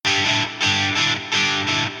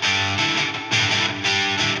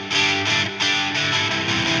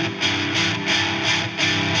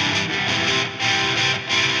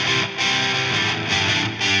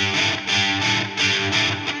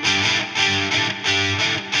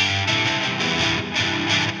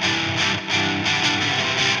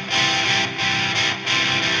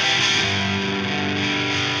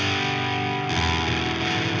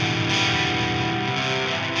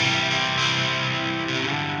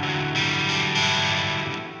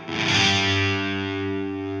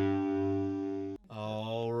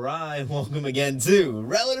and welcome again to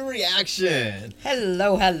Relative Reaction.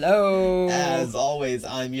 Hello, hello. As always,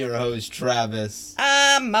 I'm your host, Travis.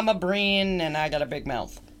 I'm Mama Breen, and I got a big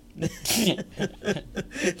mouth. Thank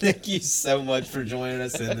you so much for joining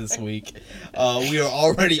us in this week. We are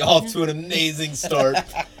already off to an amazing start.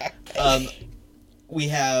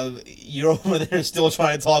 You're over there still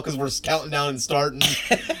trying to talk because we're counting down and starting.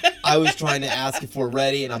 I was trying to ask if we're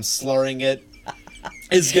ready, and I'm slurring it.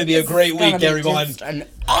 It's going to be a great week, everyone. Just an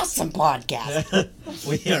awesome podcast.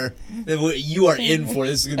 You are in for it.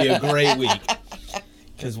 This is going to be a great week.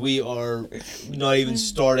 Because we are not even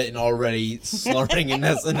started and already slurring and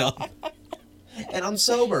messing up. And I'm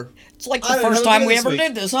sober. It's like the first time we ever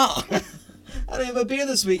did this, huh? I don't have a beer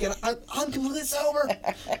this week, and I'm completely sober.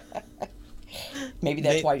 Maybe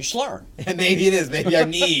that's why you're slurring. Maybe it is. Maybe I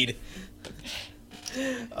need.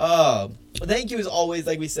 Thank you as always,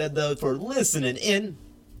 like we said, though, for listening in.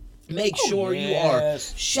 Make sure you are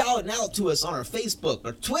shouting out to us on our Facebook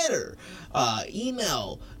or Twitter,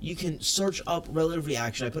 email. You can search up Relative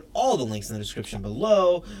Reaction. I put all the links in the description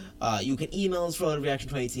below. You can email us,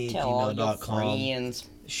 relativereaction2018@gmail.com.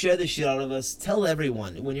 Share the shit out of us. Tell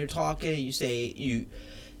everyone. When you're talking, you say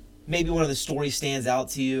maybe one of the stories stands out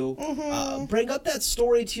to you. Bring up that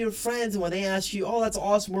story to your friends, and when they ask you, oh, that's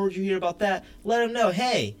awesome, where did you hear about that? Let them know,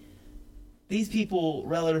 hey, these people,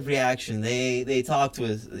 Relative Reaction, they talk to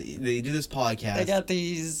us. They do this podcast. They got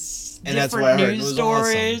these and that's what I heard. news it was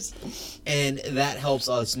stories. Awesome. And that helps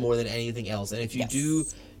us more than anything else. And if you do,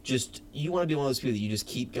 you want to be one of those people that you just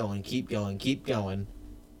keep going.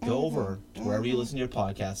 Go over to wherever you listen to your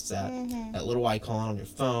podcasts at. That little icon on your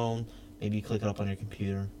phone. Maybe you click it up on your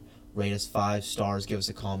computer. Rate us 5 stars. Give us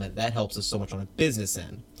a comment. That helps us so much on a business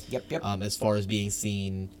end. Yep. As far as being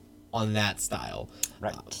seen on that style.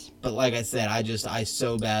 Right. But like I said, I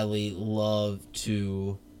so badly love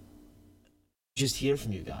to just hear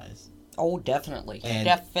from you guys. Oh, definitely. And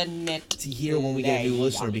to hear when we get a new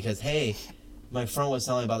listener, because, hey, my friend was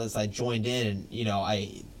telling me about this, I joined in, and,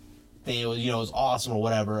 I think it was, it was awesome or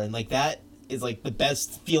whatever, and, like, that is, like, the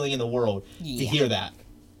best feeling in the world to hear that.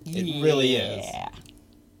 It really is.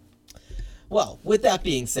 Well, with that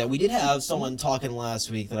being said, we did have someone talking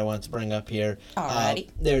last week that I wanted to bring up here. Alrighty.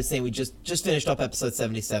 They were saying we just finished up episode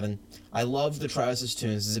 77. I loved the Travis's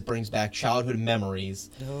tunes as it brings back childhood memories,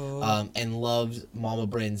 and loved Mama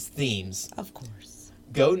Bryn's themes. Of course.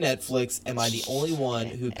 Go Netflix. Am I the only one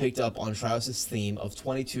who picked up on Travis's theme of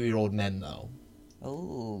 22-year-old men, though?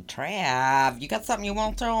 Oh, Trav, you got something you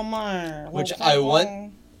want to throw on my... Which I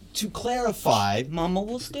want to clarify. Mama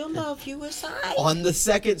will still love you aside. On the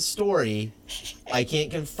second story, I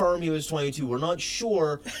can't confirm he was 22. We're not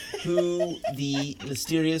sure who the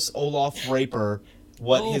mysterious Olaf Raper,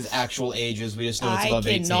 what his actual age is. We just know it's above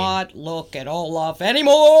 18. I cannot look at Olaf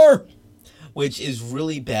anymore! Which is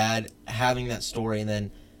really bad, having that story, and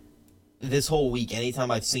then this whole week,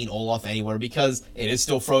 anytime I've seen Olaf anywhere, because it is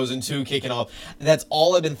still Frozen 2 kicking off, that's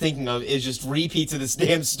all I've been thinking of is just repeats of this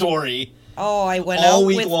damn story. Oh, I went out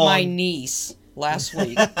with my niece last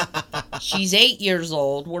week. She's 8 years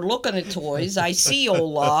old. We're looking at toys. I see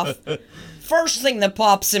Olaf. First thing that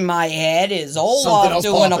pops in my head is Olaf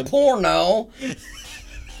doing a porno.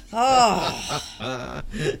 Oh.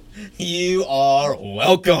 You are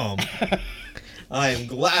welcome. I am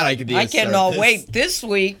glad I could be. I cannot wait. This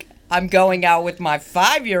week, I'm going out with my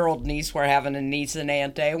 5-year-old niece. We're having a niece and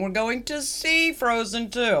aunt day, and we're going to see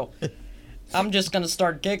Frozen 2. I'm just going to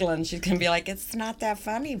start giggling. She's going to be like, it's not that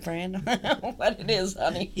funny, Brandon. But it is,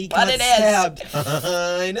 honey. He got stabbed.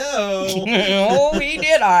 I know. Oh, he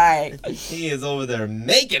did, all right. He is over there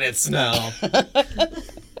making it snow.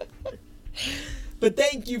 But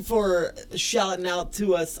thank you for shouting out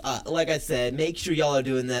to us. Like I said, make sure y'all are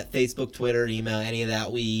doing that. Facebook, Twitter, email, any of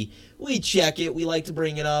that. We check it. We like to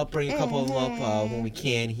bring it up, bring a couple of them up when we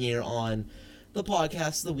can here on the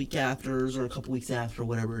podcast the week after or a couple weeks after,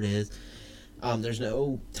 whatever it is. There's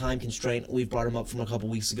no time constraint. We've brought them up from a couple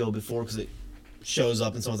weeks ago before because it shows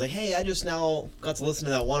up and someone's like, hey, I just now got to listen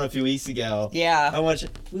to that one a few weeks ago. Yeah.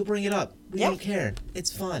 We'll bring it up. We don't care.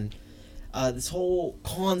 It's fun. This whole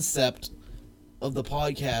concept of the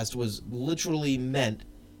podcast was literally meant,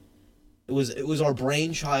 it was our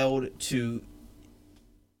brainchild to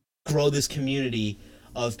grow this community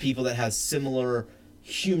of people that have similar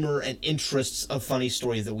humor and interests of funny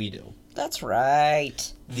stories that we do. That's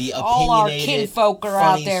right. The opinionated, all our kinfolk are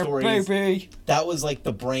out there, stories, baby. That was like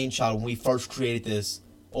the brainchild when we first created this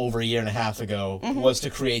over a year and a half ago, was to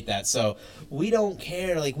create that. So we don't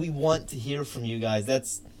care. Like, we want to hear from you guys.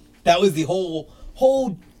 That was the whole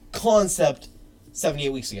concept 78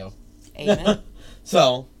 weeks ago. Amen.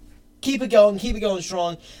 So keep it going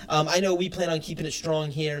strong. I know we plan on keeping it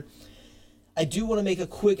strong here. I do want to make a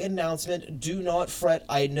quick announcement. Do not fret.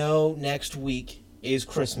 I know next week is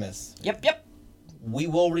Christmas. Yep. We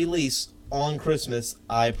will release on Christmas,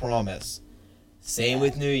 I promise. Same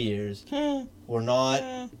with New Year's. We're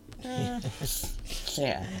not...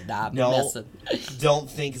 Yeah, nah, I'm No, messing. don't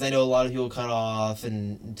think, because I know a lot of people cut off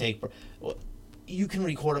and take... You can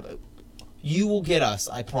record it. You will get us,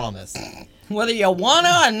 I promise. Whether you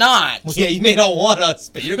wanna or not. Yeah, you may not want us,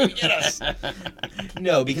 but you're going to get us.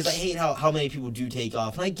 No, because I hate how many people do take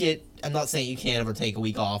off. And I'm not saying you can't ever take a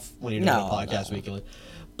week off when you're doing a podcast weekly.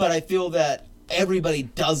 But I feel that everybody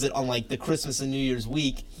does it on, like, the Christmas and New Year's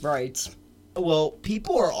week. Right. Well,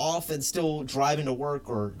 people are often still driving to work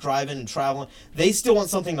or driving and traveling. They still want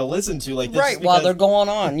something to listen to, like this. Right, while they're going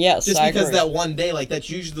on, yes, just I because agree. that one day, like that's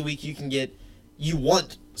usually the week you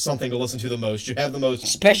want something to listen to the most. You have the most.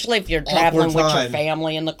 Especially if you're traveling with your time.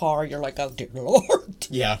 family in the car, you're like, oh dear Lord.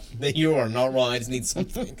 Yeah, you are not wrong. I just need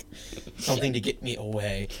something to get me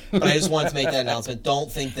away. But I just wanted to make that announcement.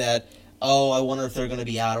 Don't think that, I wonder if they're going to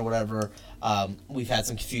be out or whatever. We've had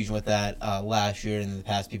some confusion with that last year, and in the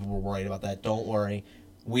past people were worried about that. Don't worry.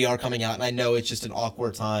 We are coming out, and I know it's just an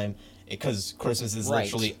awkward time because Christmas is Right.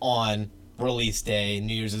 literally on release day.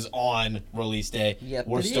 New Year's is on release day. Yep,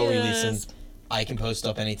 We're it still is. releasing. I can post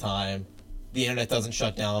up anytime. The internet doesn't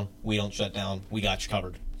shut down. We don't shut down. We got you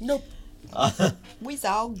covered. Nope. We's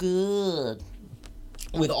all good.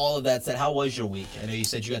 With all of that said, how was your week? I know you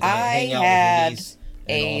said you got to I hang out had with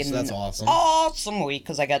your niece. And also, that's awesome. Awesome week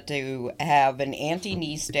because I got to have an auntie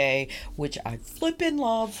niece day, which I flippin'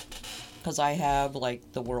 love because I have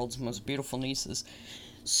like the world's most beautiful nieces.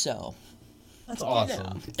 So That's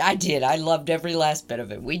awesome. I did. I loved every last bit of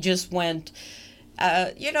it. We just went.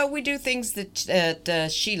 We do things that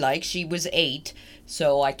she likes. She was 8,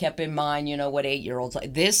 so I kept in mind, what 8-year-olds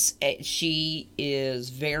like. She is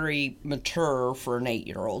very mature for an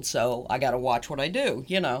 8-year-old, so I got to watch what I do.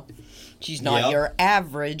 She's not Yep. your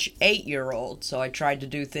average 8-year-old, so I tried to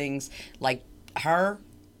do things like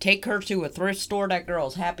take her to a thrift store. That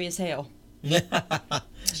girl's happy as hell.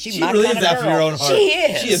 She my really kind is of after girl. your own heart. She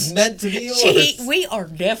is. She is meant to be yours. We are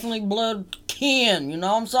definitely blood kin. You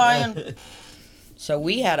know what I'm saying? So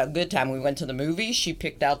we had a good time. We went to the movies. She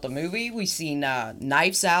picked out the movie. We seen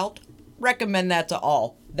Knives Out. Recommend that to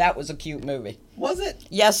all. That was a cute movie. Was it?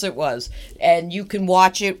 Yes, it was. And you can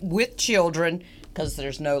watch it with children because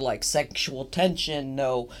there's no like sexual tension,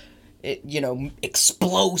 no,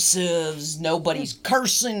 explosives. Nobody's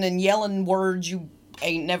cursing and yelling words you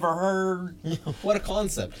ain't never heard. What a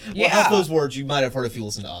concept. Well, Yeah. half those words you might have heard if you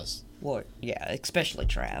listen to us. What? Yeah, especially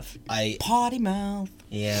Trav. I Potty mouth.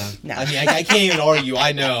 Yeah. No. I mean, I can't even argue.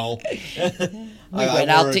 I know. We went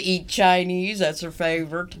out to eat Chinese. That's her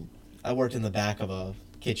favorite. I worked in the back of a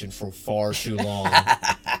kitchen for far too long,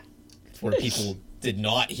 where people did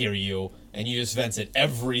not hear you, and you just vented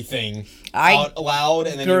everything out loud,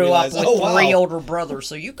 and then you Grew realize, up with 3 wow. older brothers,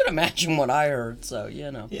 so you can imagine what I heard. So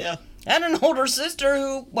Yeah. and an older sister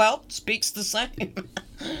who, speaks the same.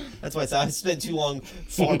 That's why I said I spent too long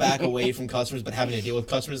far back away from customers, but having to deal with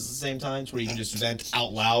customers at the same time, where you can just vent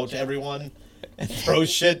out loud to everyone and throw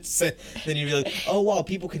shit. Then you'd be like, oh, wow,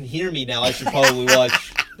 people can hear me now. I should probably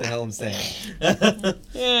watch the hell I'm saying.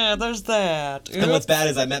 Yeah, there's that. And what's bad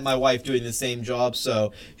is I met my wife doing the same job,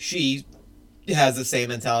 so she has the same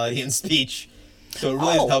mentality and speech. So it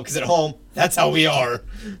really doesn't help, because at home, that's how we are.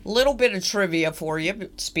 Little bit of trivia for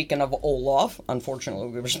you. Speaking of Olaf, unfortunately,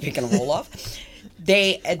 we were speaking of Olaf.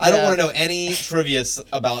 I don't want to know any trivia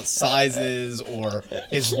about sizes or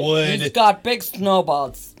his wood. He's got big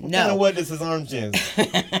snowballs. What kind of wood does his arms use?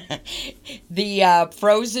 The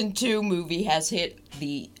Frozen 2 movie has hit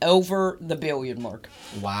over the billion mark.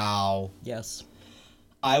 Wow. Yes.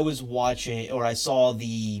 I was watching, or I saw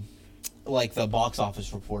the box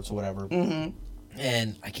office reports or whatever. Mm-hmm.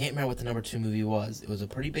 And I can't remember what the number 2 movie was. It was a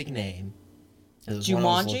pretty big name. It was Jumanji? one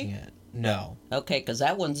I was looking at. No. Okay, because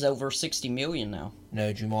that one's over 60 million now.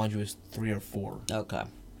 No, Jumanji was 3 or 4. Okay.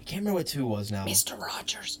 I can't remember what 2 was now. Mr.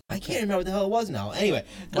 Rogers. I can't remember what the hell it was now. Anyway,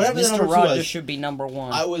 whatever the Mr. number 2 Rogers was, should be number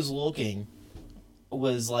 1. I was looking,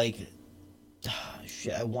 was like,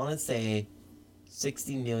 shit, I want to say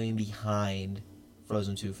 60 million behind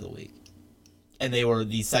Frozen 2 for the week. And they were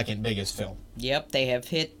the second biggest film. Yep, they have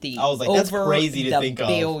hit the I was like, that's over crazy to the think of.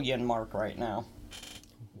 billion mark right now.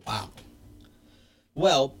 Wow.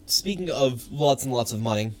 Well, speaking of lots and lots of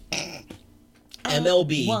money,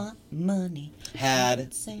 MLB Want money.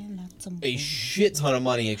 had a shit ton of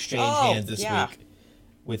money exchanged hands this week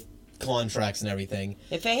with contracts and everything.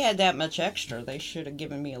 If they had that much extra, they should have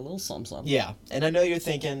given me a little something. Yeah, and I know you're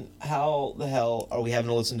thinking, how the hell are we having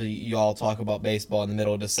to listen to y'all talk about baseball in the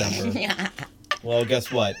middle of December? Well,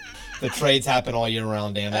 guess what? The trades happen all year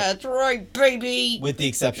round, damn it. That's right, baby. With the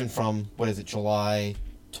exception from, what is it, July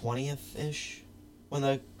 20th-ish? When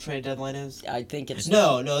the trade deadline is? I think it's...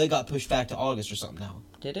 No, they got pushed back to August or something now.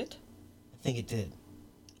 Did it? I think it did.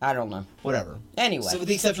 I don't know. Whatever. Anyway. So with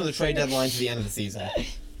the exception of the trade deadline to the end of the season,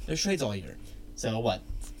 there's trades all year. So what?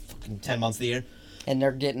 Fucking 10 months of the year? And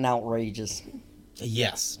they're getting outrageous.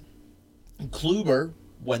 Yes. Kluber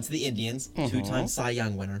went to the Indians, two-time Cy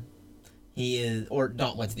Young winner. He is, or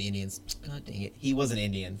not went to the Indians. God dang it. He was an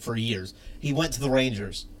Indian for years. He went to the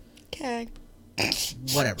Rangers. Okay.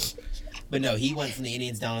 Whatever. But no, he went from the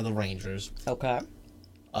Indians down to the Rangers. Okay.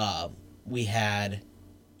 We had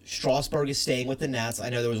Strasburg is staying with the Nats. I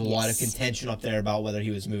know there was a lot of contention up there about whether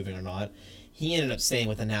he was moving or not. He ended up staying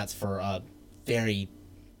with the Nats for a very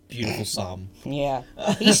beautiful sum. Yeah.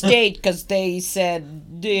 He stayed because they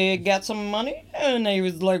said, they got some money? And he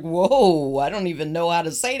was like, whoa, I don't even know how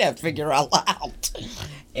to say that figure out loud.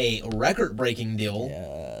 A record-breaking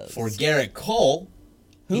deal for Garrett Cole.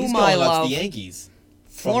 Whom He's I going up love. to the Yankees.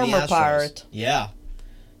 From the Former Astros. Pirate. Yeah.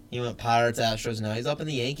 He went Pirates, Astros. Now he's up in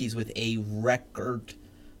the Yankees with a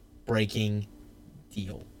record-breaking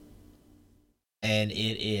deal. And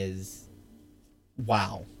it is...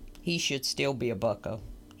 Wow. He should still be a bucko.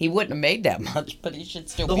 He wouldn't have made that much, but he should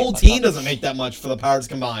still The be a whole bucko. team doesn't make that much for the Pirates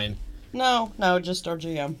combined. No, just our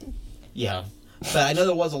GM. Yeah. But I know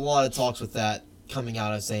there was a lot of talks with that coming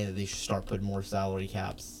out of saying that they should start putting more salary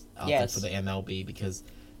caps out there for the MLB because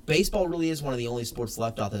baseball really is one of the only sports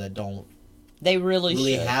left out there that don't They really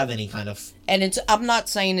should. have any kind of... And I'm not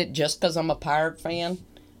saying it just because I'm a Pirate fan,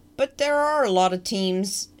 but there are a lot of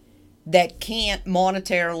teams that can't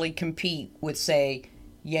monetarily compete with, say,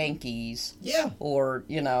 Yankees. Yeah. Or,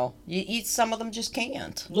 some of them just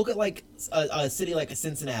can't. Look at, like, a city like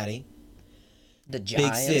Cincinnati. The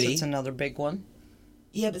Giants, city. it's another big one.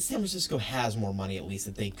 Yeah, but San Francisco has more money, at least,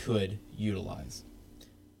 that they could utilize.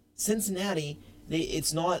 Cincinnati,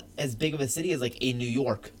 it's not as big of a city as, like, a New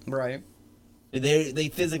York. Right. They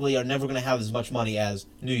physically are never going to have as much money as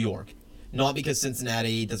New York. Not because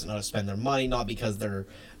Cincinnati doesn't know how to spend their money, not because they're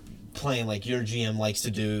playing like your GM likes to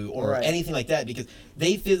do, or anything like that, because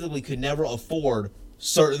they physically could never afford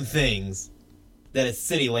certain things that a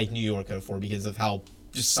city like New York could afford because of how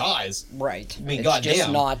just size. Right. I mean, it's goddamn. just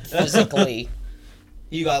not physically.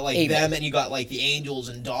 You got like able. them, and you got like the Angels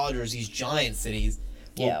and Dodgers, these giant cities.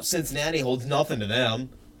 Well, Yeah. Cincinnati holds nothing to them.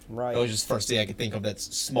 Right. That was just the first thing I could think of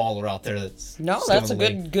that's smaller out there. That's No, still that's a in the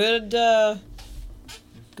league.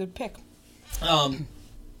 good pick.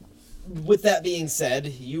 With that being said,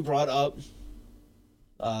 you brought up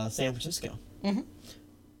San Francisco. Mm-hmm.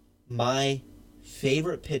 My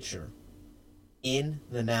favorite pitcher in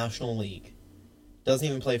the National League doesn't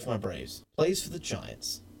even play for my Braves. Plays for the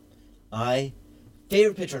Giants. My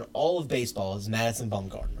favorite pitcher in all of baseball is Madison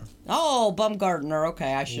Bumgarner. Oh, Bumgarner.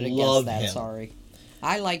 Okay, I should have Love guessed that. him. Sorry.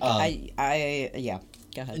 I like. Yeah.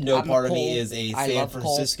 Go ahead. No I'm part of me Cole. is a I San love Cole.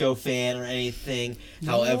 Francisco fan or anything.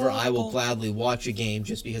 However, I will Cole. gladly watch a game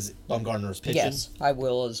just because Bumgarner is pitching. Yes, I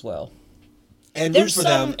will as well. And There's root for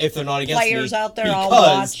them some if they're not against Players me out there I'll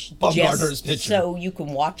because watch Bumgarner is just pitching. so you can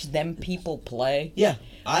watch them people play. Yeah,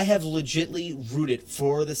 I have legitly rooted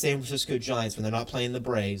for the San Francisco Giants when they're not playing the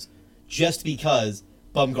Braves just because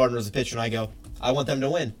Bumgarner is a pitcher and I go, I want them to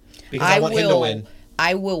win because I want him to win.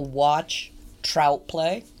 I will watch Trout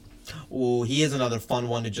play. Ooh, he is another fun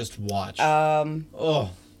one to just watch.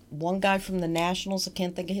 One guy from the Nationals, I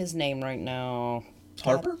can't think of his name right now.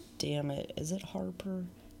 Harper? God damn it. Is it Harper?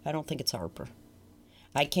 I don't think it's Harper.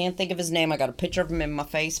 I can't think of his name. I got a picture of him in my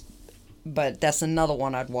face, but that's another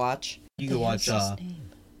one I'd watch. You can watch What's his name?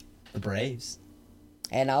 the Braves.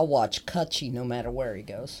 And I'll watch Cutchy no matter where he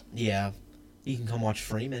goes. Yeah, you can come watch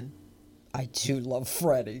Freeman. I do love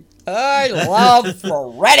Freddie. I love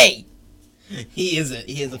Freddie. He is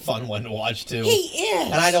a fun one to watch too. He is.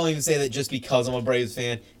 And I don't even say that just because I'm a Braves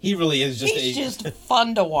fan. He really is just He's just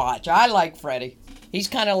fun to watch. I like Freddie. He's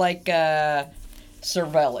kind of like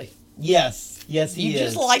Cervelli. Yes, he is. You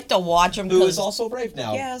just like to watch him. Who is also a Brave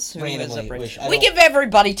now. Yes, who is randomly, a Brave. which I We don't- give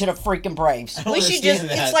everybody to the freaking Braves. I don't We should just, understand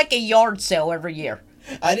that. it's like a yard sale every year.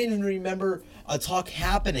 I didn't even remember a talk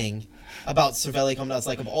happening about Cervelli coming out. It's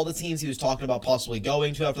like of all the teams he was talking about possibly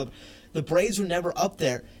going to after the Braves were never up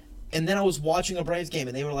there. And then I was watching a Braves game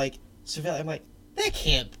and they were like, Cervelli. I'm like, that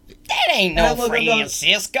can't be. That ain't And I no look up,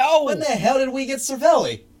 Francisco. When the hell did we get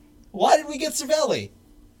Cervelli? Why did we get Cervelli?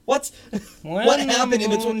 What happened in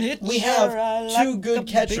between? We have two good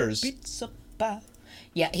catchers.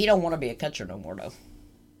 Yeah, he don't want to be a catcher no more, though.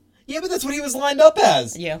 Yeah, but that's what he was lined up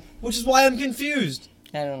as. Yeah. Which is why I'm confused.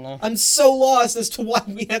 I don't know. I'm so lost as to why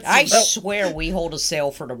we had I Cervelli. swear we hold a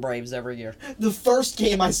sale for the Braves every year. The first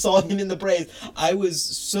game I saw him in the Braves, I was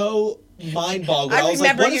so mind-boggled. I was like,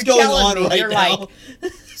 remember what you is going telling on me, right you're now?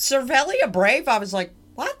 like, Cervelli a Brave? I was like,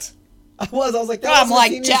 what? I was like, that I'm wasn't a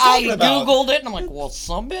like, team he was I talking about. Googled it, and I'm like, well,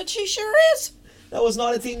 some bitch he sure is. That was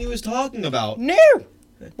not a team he was talking about. No.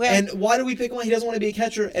 Well, And why do we pick him? He doesn't want to be a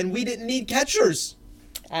catcher, and we didn't need catchers.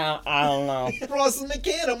 I don't know. Ross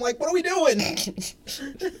McCann, I'm like, what are we doing?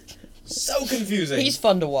 So confusing. He's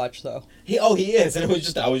fun to watch, though. He is, and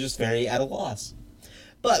I was just very at a loss.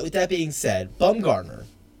 But with that being said, Bumgarner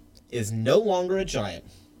is no longer a Giant.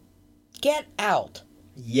 Get out.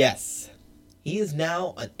 Yes, he is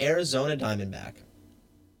now an Arizona Diamondback.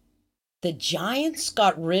 The Giants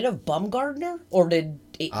got rid of Bumgarner? Or did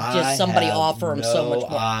I just somebody have offer him so no much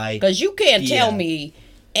more? Because you can't idea. tell me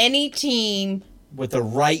any team With the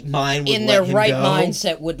right mind would in let their him right go.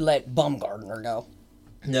 mindset would let Bumgarner go.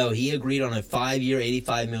 No, he agreed on a 5-year,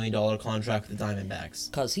 $85 million contract with the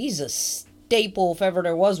Diamondbacks. Because he's a staple if ever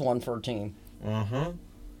there was one for a team. Uh-huh.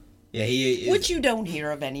 Yeah, he is. Which you don't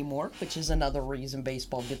hear of anymore, which is another reason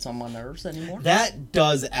baseball gets on my nerves anymore. That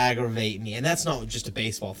does aggravate me, and that's not just a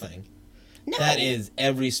baseball thing. No. That is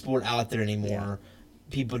every sport out there anymore.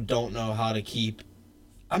 People don't know how to keep...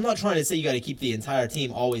 I'm not trying to say you got to keep the entire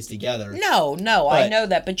team always together. No, I But- know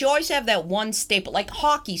that. But you always have that one staple. Like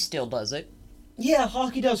hockey still does it. Yeah,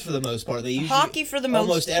 hockey does for the most part. They usually, Hockey, for the most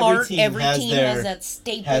almost part, every team has that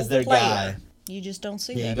staple has their player. guy. You just don't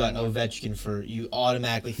see Yeah, you that. got Ovechkin for... You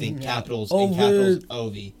automatically think Capitals, Ovi. and Capitals,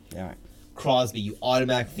 Ovi. All right. Crosby, you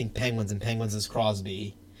automatically think Penguins, and Penguins is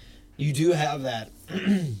Crosby. You do have that.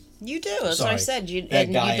 You do. That's what I Sorry. said. You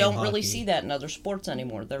That guy in don't really hockey. see that in other sports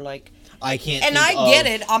anymore. They're like... I can't And think I get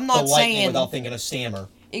of it. I'm not the Lightning saying- without thinking of Stammer.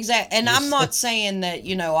 Exactly, and I'm Yes. not saying that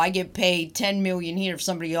I get paid $10 million here. If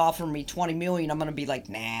somebody offered me $20 million, I'm gonna be like,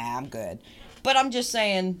 nah, I'm good. But I'm just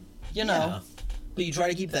saying, Yeah. But you try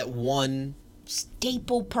to keep that one...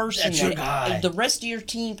 staple person That's your that guy. the rest of your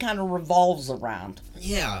team kind of revolves around,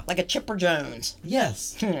 Yeah. like a Chipper Jones.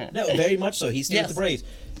 Yes. No, very much so. He stayed Yes. with the Braves.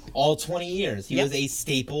 All 20 years. He Yep. was a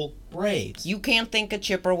staple Braves. You can't think of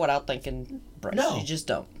Chipper without thinking Braves. No. You just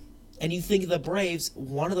don't. And you think of the Braves,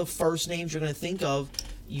 one of the first names you're going to think of,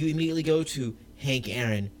 you immediately go to Hank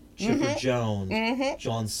Aaron, Chipper Jones,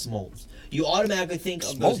 John Smoltz. You automatically think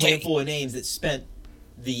of those Smolty. handful of names that spent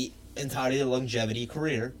the entirety of their longevity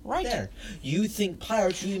career Right. there. You think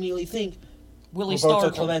Pirates, you immediately think Willie Roberto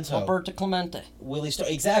Stargell, Clemente. Roberto Clemente. Willie Starr.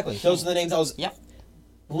 Exactly. Those are the names I was... Yep.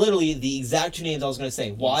 Literally the exact two names I was going to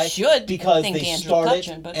say. Why? should Because think they Andrew started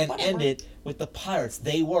Cutchin, but and whatever. ended with the Pirates.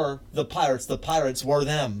 They were the Pirates. The Pirates were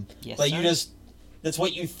them. Yes, like sir. you just, that's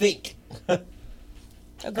what you think. And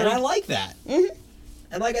Agreed. I like that. Mm-hmm.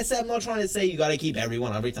 And like I said, I'm not trying to say you got to keep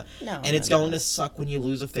everyone every time. No, and it's no, going to suck when you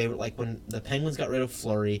lose a favorite. Like when the Penguins got rid of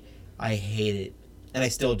Fleury, I hate it, and I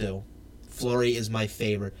still do. Fleury is my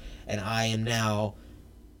favorite, and I am now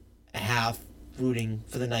half rooting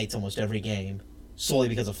for the Knights almost every game solely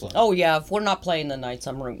because of Fleury. Oh yeah, if we're not playing the Knights,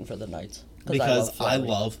 I'm rooting for the Knights Because I Fleury.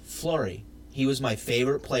 love Fleury. He was my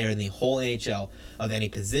favorite player in the whole NHL of any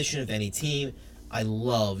position, of any team. I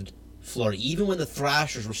loved Fleury. Even when the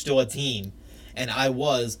Thrashers were still a team, and I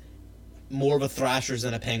was more of a Thrashers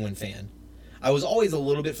than a Penguin fan. I was always a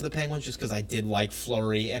little bit for the Penguins just because I did like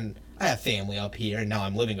Fleury, and I have family up here, and now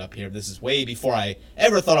I'm living up here. This is way before I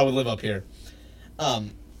ever thought I would live up here.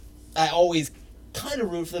 I always kind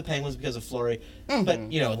of root for the Penguins because of Fleury. But,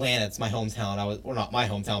 Atlanta, it's my hometown. Well, not my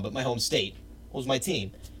hometown, but my home state was my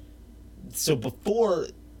team. So before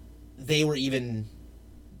they were even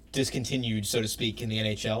discontinued, so to speak, in the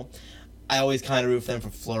NHL, I always kind of root for them for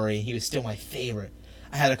Fleury. He was still my favorite.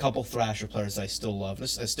 I had a couple Thrasher players I still love. I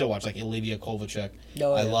still watch, like Ilya Kovalchuk.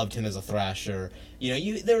 Oh, I yeah. loved him as a Thrasher.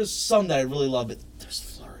 There was some that I really loved, but there's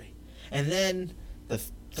Fleury. And then the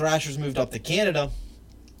Thrashers moved up to Canada,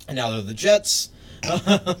 and now they're the Jets.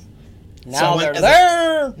 Now So they're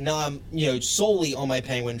there. Now I'm, solely on my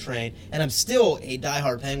Penguin train, and I'm still a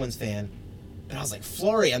diehard Penguins fan. But I was like,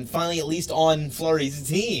 Fleury, I'm finally at least on Fleury's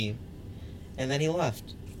team. And then he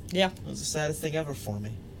left. Yeah, It was the saddest thing ever for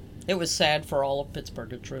me. it was sad for all of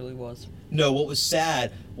Pittsburgh. It truly was. No, what was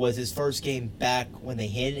sad was his first game back when they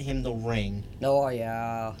handed him the ring, Oh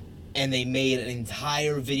yeah. and they made an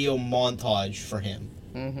entire video montage for him.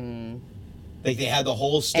 Mm-hmm. Like, they had the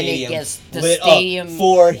whole stadium gets the lit stadium- up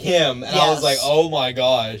for him. And I was Yes. like, oh my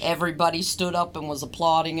gosh. Everybody stood up and was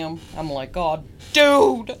applauding him. I'm like, oh,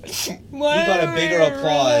 dude. You got a bigger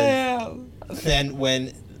applause. Then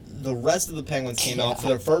when the rest of the Penguins came out for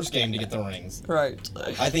their first game to get the rings, Right.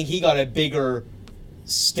 I think he got a bigger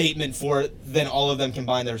statement for it than all of them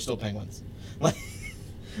combined. They're still Penguins. Like,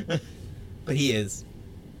 But he is.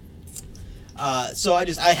 So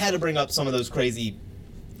I had to bring up some of those crazy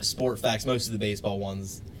sport facts, most of the baseball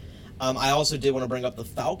ones. I also did want to bring up the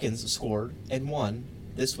Falcons scored and won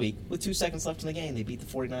this week with 2 seconds left in the game. They beat the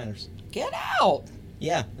 49ers. Get out!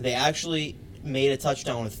 Yeah, they actually made a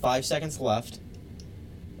touchdown with 5 seconds left.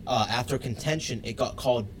 After contention, it got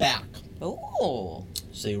called back. Oh.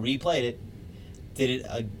 So they replayed it, did it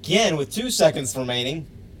again with 2 seconds remaining.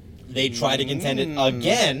 They tried to contend it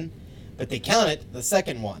again, but they counted the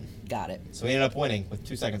second one. Got it. So we ended up winning with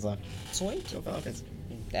 2 seconds left. Sweet. Go Falcons.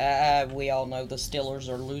 We all know the Steelers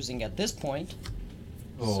are losing at this point.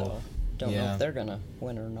 So, don't know if they're going to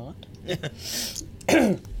win or not.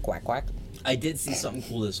 Quack, quack. I did see something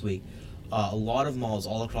cool this week. A lot of malls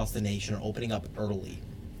all across the nation are opening up early.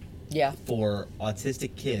 Yeah. For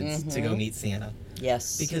autistic kids to go meet Santa.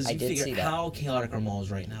 Yes, Because you I did see figure that. how chaotic are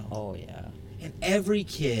malls right now. Oh, yeah. And every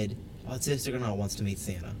kid, autistic or not, wants to meet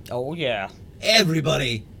Santa. Oh, yeah.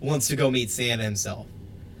 Everybody wants to go meet Santa himself.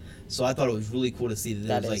 So I thought it was really cool to see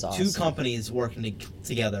that there was like awesome. 2 companies working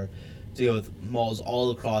together to go with malls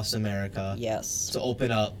all across America. Yes. To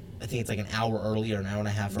open up, I think it's like an hour earlier, an hour and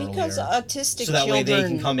a half earlier. Because autistic so that way they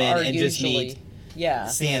can come in are and just meet yeah.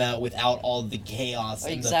 Santa without all the chaos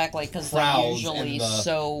and Exactly, because the they're crowds usually and the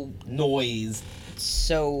so noise.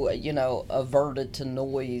 averted to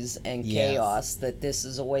noise and Yes. chaos that this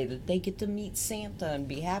is a way that they get to meet Santa and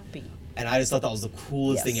be happy. And I just thought that was the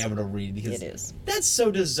coolest Yes. thing ever to read because It is. that's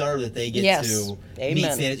so deserved that they get Yes. to Amen.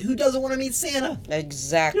 meet Santa. Who doesn't want to meet Santa?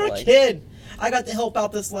 Exactly. You're a kid. I got to help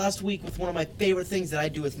out this last week with one of my favorite things that I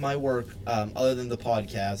do with my work, other than the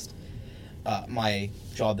podcast. My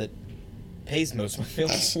job that pays most of my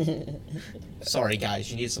bills. Sorry,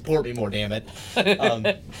 guys. You need to support me more, damn it.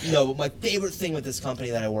 But my favorite thing with this company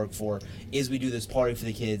that I work for is we do this party for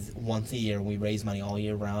the kids once a year. And we raise money all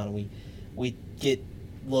year round. And we get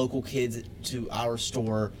local kids to our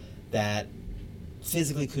store that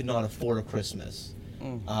physically could not afford a Christmas.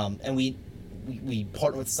 And we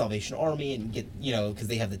partner with the Salvation Army and get, because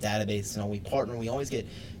they have the database and all, we partner. We always get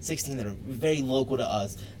 16 that are very local to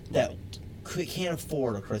us that can't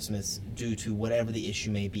afford a Christmas due to whatever the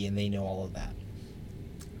issue may be, and they know all of that.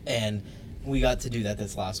 And we got to do that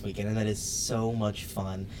this last weekend, and that is so much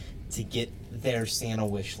fun to get their Santa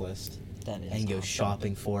wish list and go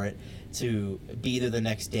shopping for it, to be there the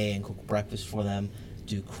next day and cook breakfast for them,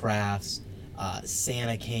 do crafts.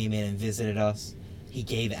 Santa came in and visited us. He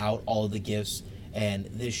gave out all of the gifts, and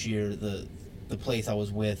this year the place I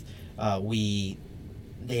was with,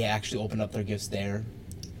 they actually opened up their gifts there.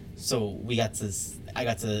 So I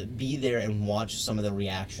got to be there and watch some of the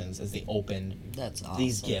reactions as they opened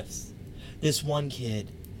these gifts. This one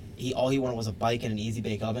kid, all he wanted was a bike and an Easy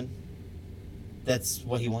Bake Oven. That's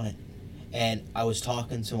what he wanted. And I was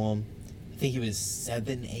talking to him, I think he was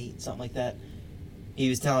 7, 8, something like that. He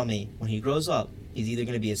was telling me when he grows up, he's either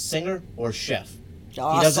going to be a singer or a chef.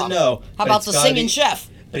 Awesome. He doesn't know. How about the singing chef?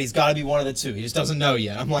 But he's got to be one of the two. He just doesn't know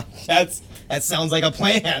yet. I'm like, that sounds like a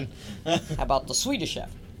plan. How about the Swedish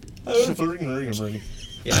chef?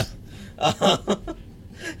 Yeah.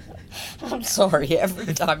 I'm sorry.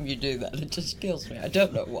 Every time you do that, it just kills me. I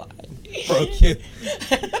don't know why. Broke you.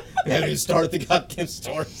 We had to start the goddamn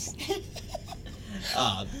stores.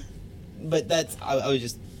 But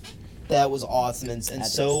that was awesome and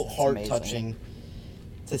so heart-touching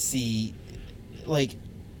to see, like,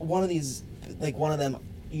 one of them,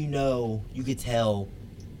 you could tell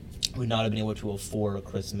would not have been able to afford a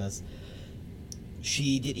Christmas.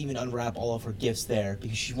 She didn't even unwrap all of her gifts there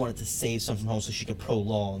because she wanted to save some from home so she could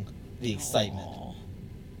prolong the excitement. Aww.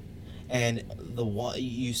 And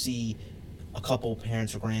you see a couple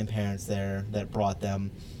parents or grandparents there that brought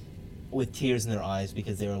them with tears in their eyes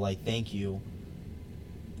because they were like, thank you.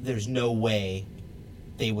 There's no way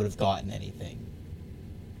they would have gotten anything.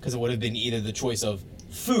 Because it would have been either the choice of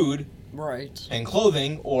food and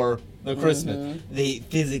clothing or the Christmas. They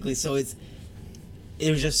physically, so it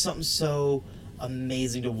was just something so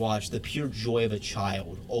amazing to watch, the pure joy of a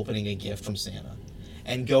child opening a gift from Santa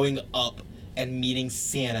and going up and meeting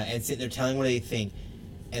Santa and sitting there telling what they think,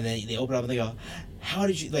 and then they open up and they go, how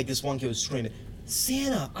did you, like this one kid was screaming,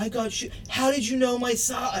 Santa, I got you, how did you know my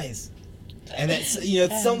size? And that's,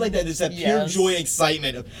 it's something like that, just that pure joy and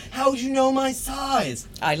excitement of, how did you know my size?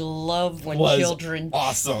 I love when children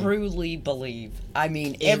truly believe. I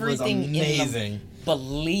mean, everything in them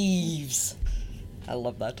believes. I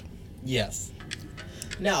love that. Yes.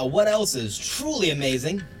 Now, what else is truly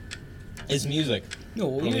amazing is music. At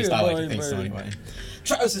least I like to think so anyway.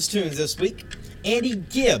 Travis's tunes this week. Andy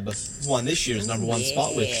Gibb won this year's #1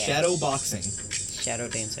 spot with Shadow Boxing. Shadow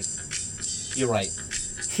dancing. You're right.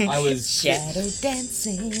 I was Shadow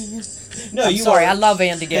dancing. No, I'm sorry, I love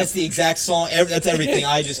Andy Gibb. That's the exact song. That's everything.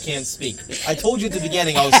 I just can't speak. I told you at the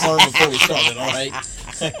beginning I was slurring before we started. All right.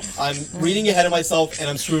 I'm reading ahead of myself and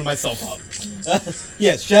I'm screwing myself up.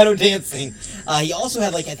 Yes, Shadow Dancing. He also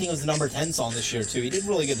had I think it was the number 10 song this year too. He did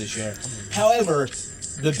really good this year. However,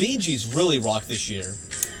 the Bee Gees really rocked this year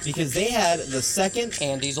because they had the second,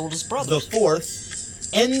 Andy's oldest brother, the fourth,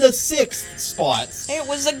 and the sixth spots. It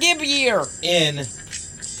was a Gibb year In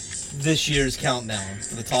this year's countdown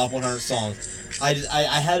for the top 100 songs. I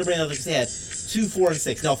had to bring it up because they had 2, 4, and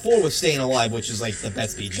 6. Now 4 was Staying Alive, which is the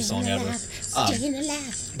best Bee Gees song ever. Staying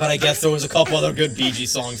alive. But I guess there was a couple other good Bee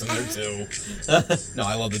Gees songs in there too. No,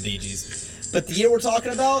 I love the Bee Gees. But the year we're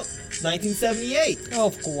talking about, 1978.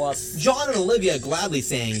 Of course. John and Olivia gladly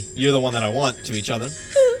sang "You're the One That I Want" to each other.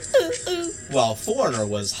 While Foreigner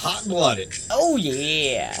was hot-blooded. Oh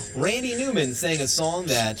yeah. Randy Newman sang a song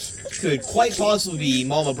that could quite possibly be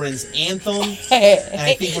Mama Bryn's anthem, and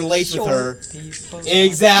I think relates with her. People.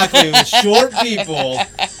 Exactly, with short people.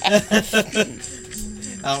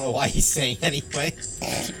 I don't know why he's saying anyway.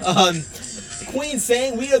 Queen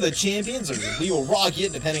sang "We Are the Champions" or "We Will Rock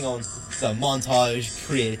It," depending on the montage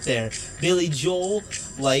created there. Billy Joel,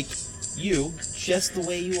 "Like You, Just the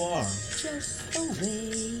Way You Are." Just the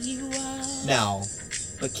way you are. Now,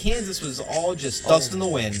 but Kansas was all just dust in the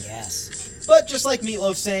wind. Yes. But just like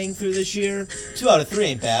Meatloaf sang through this year, 2 out of 3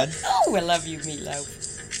 ain't bad. Oh, I love you, Meatloaf.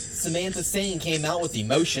 Samantha Singh came out with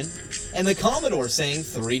Emotion, and the Commodore sang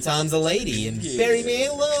 3 Times a Lady, and Barry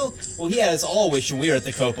Manilow, well, he had us all wishing we were at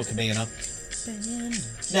the Copacabana.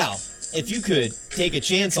 Now, if you could take a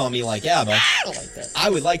chance on me like ABBA, I like that. I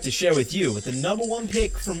would like to share with you what the number 1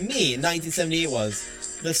 pick for me in 1978 was.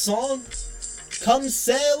 The song "Come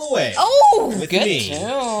Sail Away" Oh, with good me tune.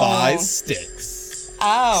 by Styx.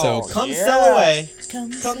 Oh, So come yeah. sail away.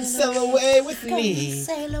 Come Sail away with Come me.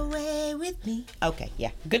 sail away with me. Okay, yeah,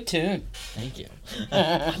 good tune. Thank you.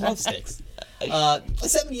 I love Styx.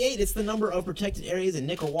 78, it's the number of protected areas in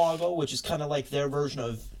Nicaragua, which is kind of like their version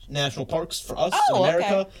of national parks for us in Oh,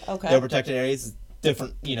 America. okay. Their protected areas,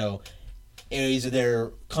 different, areas of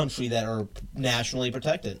their country that are nationally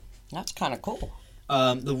protected. That's kind of cool.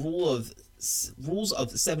 The rules of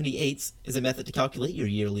 78 is a method to calculate your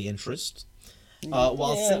yearly interest,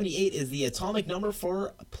 while 78 is the atomic number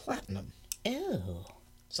for platinum. Ew.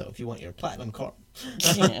 So if you want your platinum card.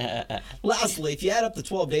 Lastly, if you add up the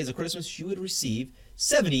 12 days of Christmas, you would receive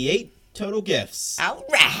 78 total gifts. All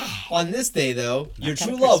right. On this day, though, your kind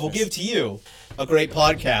true of love will Christmas. give to you a great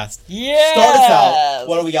podcast. Yes. Start us out.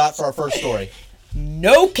 What do we got for our first story?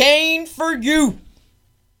 No cane for you.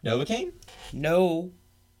 Novocaine? No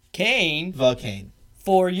cane Vocaine.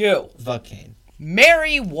 for you. Vocaine.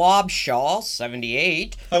 Mary Wobshaw,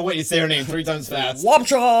 78. Oh, wait, you say her name 3 times fast.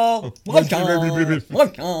 Wobshaw. Wobshaw.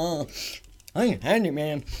 Wobshaw. I'm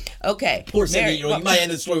handyman. Okay. Poor Mary- 78-year-old. You might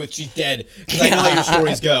end the story with "she's dead," because I know how your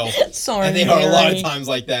stories go. Sorry, And they are a lot of Mary. times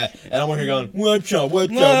like that. And I'm over here going, "What's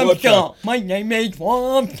up? My name is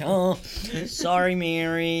Wobshaw. Sorry,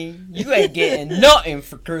 Mary. You ain't getting nothing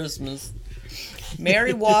for Christmas.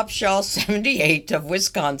 Mary Wobshaw, 78, of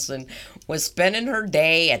Wisconsin, was spending her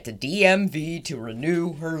day at the DMV to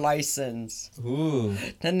renew her license. Ooh,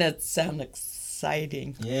 Doesn't that sound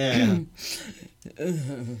exciting? yeah.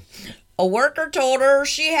 A worker told her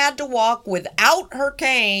she had to walk without her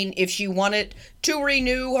cane if she wanted to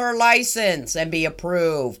renew her license and be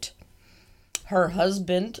approved. Her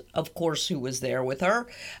husband, of course, who was there with her,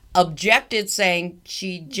 objected, saying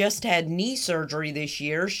she just had knee surgery this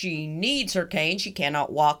year. She needs her cane. She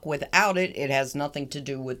cannot walk without it. It has nothing to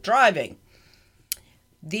do with driving.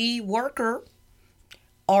 The worker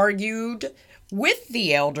argued with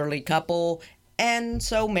the elderly couple, and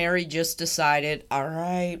so Mary just decided, all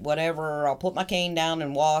right, whatever, I'll put my cane down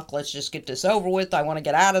and walk. Let's just get this over with. I want to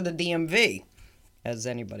get out of the DMV, as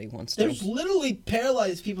anybody wants to. There's literally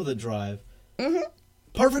paralyzed people that drive. Mm-hmm.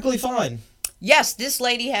 Perfectly fine. Yes, this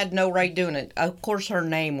lady had no right doing it. Of course, her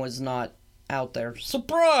name was not out there.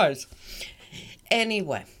 Surprise!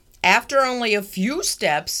 Anyway, after only a few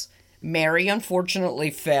steps, Mary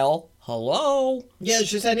unfortunately fell. Hello? Yeah, she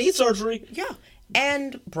just had knee surgery. Yeah.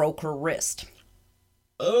 And broke her wrist.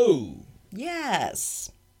 Oh.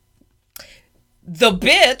 Yes. The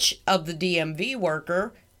bitch of the DMV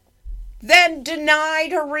worker then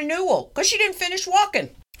denied her renewal because she didn't finish walking.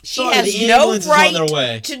 She Sorry, has the no ambulance is on their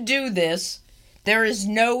way. right to do this. There is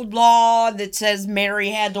no law that says Mary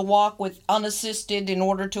had to walk with unassisted in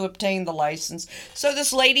order to obtain the license. So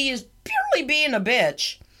this lady is purely being a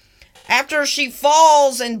bitch. After she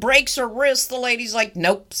falls and breaks her wrist, the lady's like,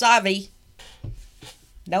 nope, sorry.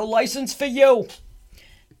 No license for you.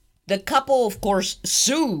 The couple, of course,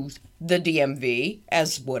 sued the DMV,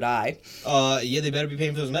 as would I. Yeah, they better be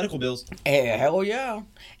paying for those medical bills. Hell yeah.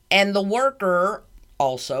 And the worker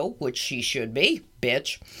also, which she should be,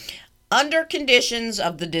 bitch, under conditions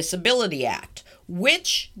of the Disability Act,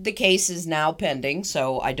 which the case is now pending,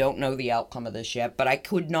 so I don't know the outcome of this yet, but I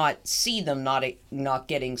could not see them not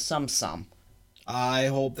getting some. I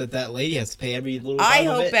hope that lady has to pay every little I time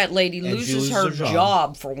of hope it, that lady and she loses her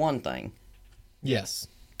job, for one thing. Yes.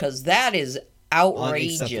 Because that is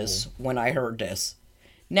outrageous Unacceptable. when I heard this.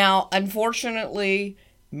 Now, unfortunately,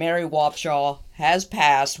 Mary Wapshaw has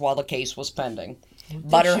passed while the case was pending.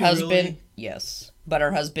 But her she husband, really? yes, but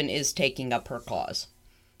her husband is taking up her cause.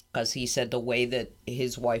 Because he said the way that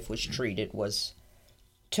his wife was treated was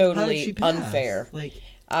How did totally she pass? unfair. Like,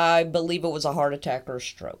 I believe it was a heart attack or a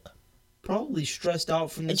stroke. probably stressed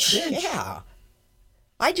out from this bitch. Yeah.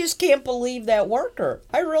 I just can't believe that worker.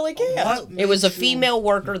 I really can't. What It was a makes you- female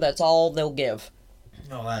worker, that's all they'll give.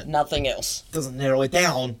 No, that Nothing else. doesn't narrow it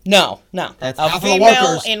down. No. That's a half of the female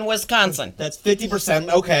workers. in Wisconsin. That's 50%.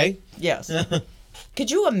 Okay. Yes.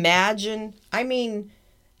 Could you imagine? I mean,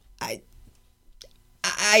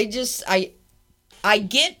 I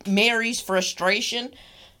get Mary's frustration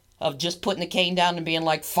of just putting the cane down and being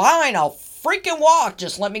like, fine, I'll freaking walk.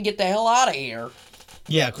 Just let me get the hell out of here.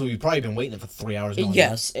 Yeah, because we've probably been waiting for 3 hours now.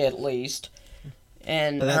 Yes, at least.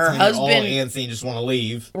 And By that her time, you're all husband... antsy and just want to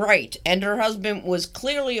leave. Right, and her husband was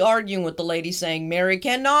clearly arguing with the lady saying Mary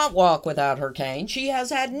cannot walk without her cane. She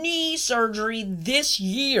has had knee surgery this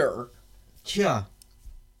year. Yeah.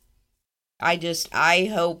 I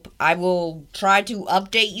hope, I will try to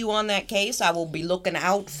update you on that case. I will be looking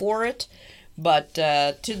out for it. But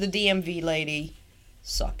to the DMV lady,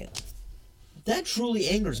 suck it. That truly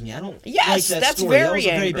angers me. I don't Yes, like that that's story. That very was a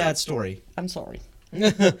very angry. bad story. I'm sorry.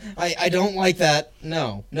 I don't like that.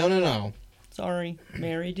 No. Sorry.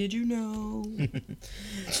 Mary, did you know?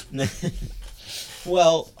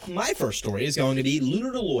 Well, my first story is going to be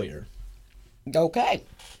Looter the Lawyer. Okay.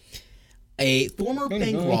 A former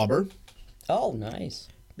bank robber Oh, nice.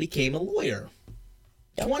 became a lawyer.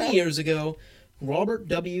 Okay. 20 years ago, Robert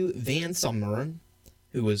W. Van Sumner,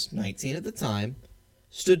 who was 19 at the time,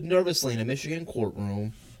 stood nervously in a Michigan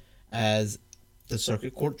courtroom as the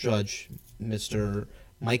circuit court judge, Mr.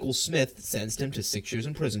 Michael Smith, sentenced him to 6 years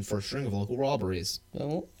in prison for a string of local robberies.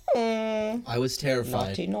 Oh, I was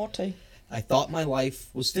terrified. naughty. I thought my life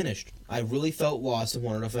was finished. I really felt lost and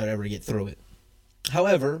wondered if I'd ever get through it.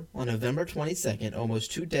 However, on November 22nd,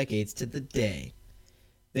 almost 2 decades to the day,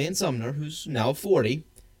 Van Sumner, who's now 40,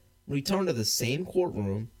 returned to the same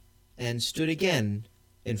courtroom and stood again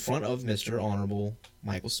in front of Mr. Honorable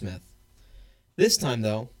Michael Smith. This time,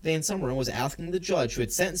 though, Van Sumner was asking the judge who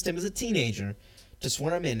had sentenced him as a teenager to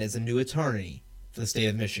swear him in as a new attorney for the state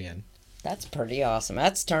of Michigan. That's pretty awesome.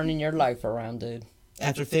 That's turning your life around, dude.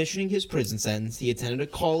 After finishing his prison sentence, he attended a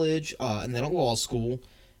college and then a law school,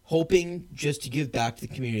 hoping just to give back to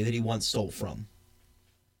the community that he once stole from.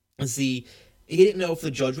 See, he didn't know if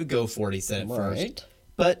the judge would go for it, he said at first,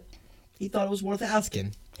 but he thought it was worth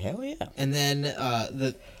asking. Hell yeah. And then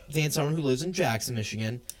the Van Sumner, who lives in Jackson,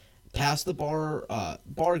 Michigan, passed the bar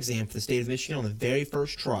exam for the state of Michigan on the very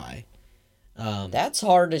first try. That's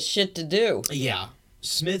hard as shit to do. Yeah.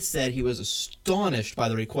 Smith said he was astonished by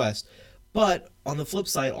the request, but on the flip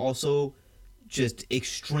side, also just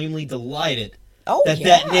extremely delighted Oh, that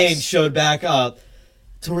yes. that name showed back up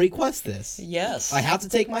to request this. Yes. I have to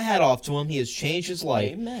take my hat off to him. He has changed his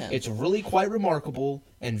life. Amen. It's really quite remarkable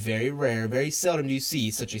and very rare. Very seldom do you see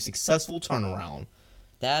such a successful turnaround.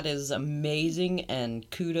 That is amazing, and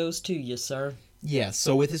kudos to you, sir. Yeah,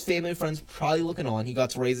 so with his family and friends probably looking on, he got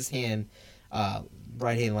to raise his hand,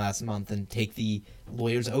 right hand last month and take the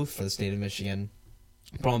lawyer's oath for the state of Michigan,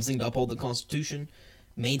 promising to uphold the Constitution,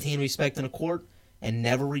 maintain respect in a court, and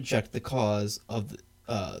never reject the cause of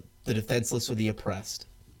the defenseless or the oppressed.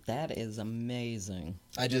 That is amazing.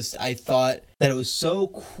 I thought that it was so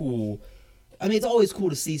cool. I mean, it's always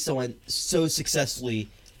cool to see someone so successfully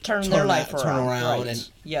Turn their life turn around. Right. And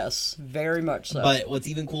yes, very much so. but what's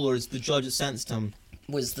even cooler is the judge that sentenced him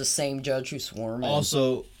was the same judge who swore him in.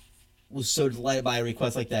 also was so delighted by a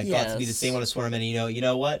request like that. Got to be the Yes. same one to swear him in. You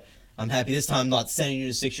know what? I'm happy this time I'm not sending you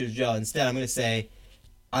to 6 years jail. Instead, I'm going to say,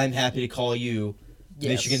 I'm happy to call you Yes.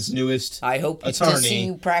 Michigan's newest I hope to attorney see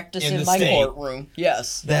you practice in in the my state. courtroom.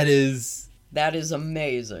 Yes, That is, that is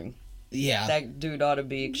amazing. yeah. That dude ought to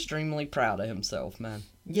be extremely proud of himself, man.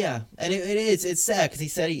 Yeah, and it is. It's sad because he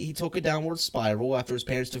said he took a downward spiral after his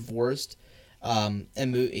parents divorced, and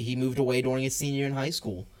he moved away during his senior year in high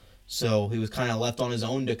school. So he was kind of left on his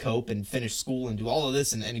own to cope and finish school and do all of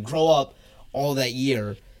this and grow up all that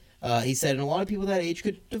year. He said, and a lot of people that age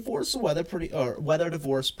could weather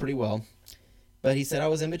divorce pretty well. But he said I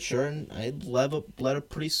was immature and I led a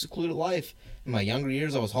pretty secluded life. In my younger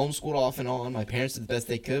years, I was homeschooled off and on. My parents did the best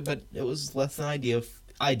they could, but it was less than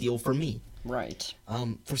ideal for me. Right.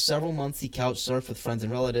 For several months, he couch surfed with friends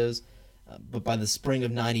and relatives, but by the spring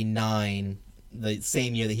of '99, the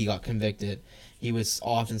same year that he got convicted, he was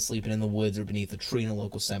often sleeping in the woods or beneath a tree in a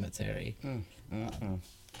local cemetery. And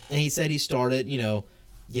he said he started,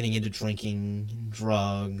 getting into drinking,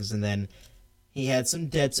 drugs, and then he had some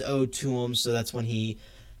debts owed to him, so that's when he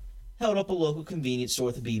held up a local convenience store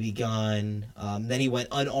with a BB gun. Then he went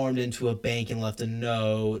unarmed into a bank and left a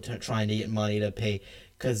note trying to get money to pay,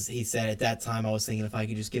 because he said at that time, I was thinking if I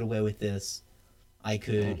could just get away with this, I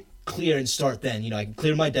could clear and start then. I could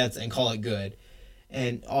clear my debts and call it good.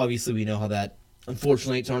 And obviously we know how that,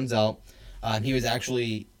 unfortunately, it turns out. He was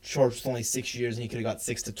actually charged with only 6 years, and he could have got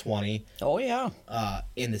 6 to 20. Oh, yeah.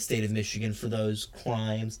 In the state of Michigan for those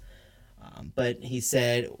crimes. But he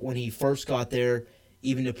said when he first got there,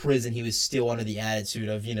 even to prison, he was still under the attitude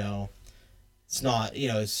of, it's not,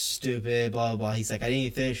 it's stupid, blah, blah, blah. He's like, I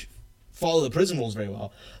didn't even follow the prison rules very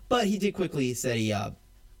well. But he did quickly, he said he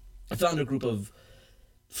found a group of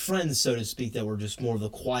friends, so to speak, that were just more of the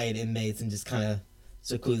quiet inmates and just kind of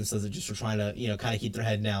seclude themselves and just were trying to, kind of keep their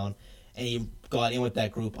head down. And he got in with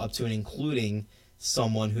that group up to and including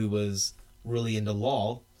someone who was really into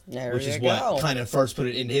law, which is what kind of first put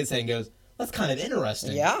it into his head and goes, that's kind of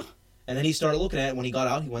interesting. Yeah. And then he started looking at it. When he got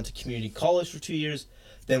out, he went to community college for 2 years,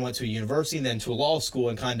 then went to a university, and then to a law school,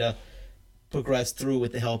 and kind of progressed through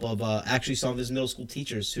with the help of actually some of his middle school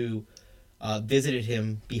teachers who visited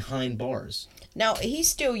him behind bars. Now, he's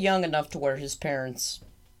still young enough to where his parents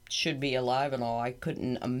should be alive and all. I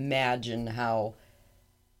couldn't imagine how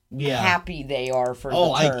happy they are for the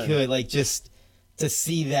turn. I could. Just to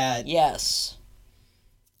see that. Yes.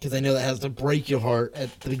 Because I know that has to break your heart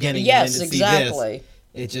at the beginning. Yes, and then to exactly. See this,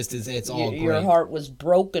 it just is, it's all great. Your heart was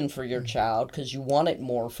broken for your child because you wanted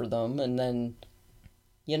more for them, and then,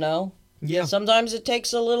 Yeah. Sometimes it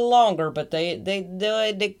takes a little longer, but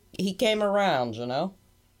he came around,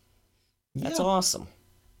 That's awesome.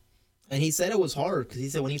 And he said it was hard, because he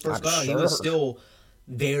said when he first got out, he was still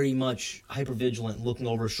very much hypervigilant, looking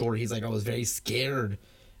over his shoulder. He's like, I was very scared.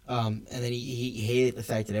 And then he hated the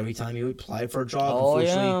fact that every time he would apply for a job,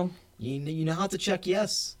 unfortunately, you know how to check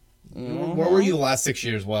yes. Mm-hmm. Where were you the last 6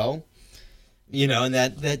 years? Well, and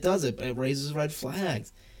that does it. It raises red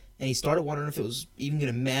flags. And he started wondering if it was even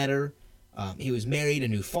going to matter. He was married, a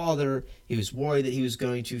new father. He was worried that he was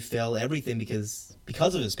going to fail everything because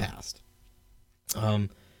of his past. And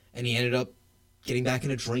he ended up getting back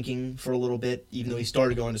into drinking for a little bit, even though he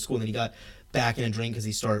started going to school. And then he got back into drink because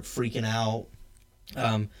he started freaking out.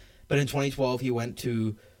 But in 2012, he went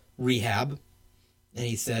to rehab, and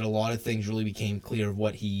he said a lot of things really became clear of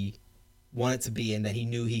what he wanted to be, and that he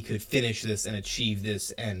knew he could finish this and achieve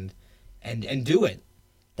this and do it.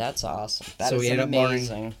 That's awesome. So he ended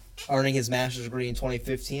amazing. Up earning his master's degree in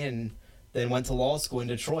 2015, and then went to law school in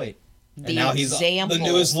Detroit. And now he's the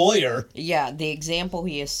newest lawyer. Yeah, the example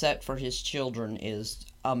he has set for his children is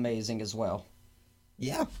amazing as well.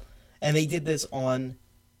 Yeah. And they did this on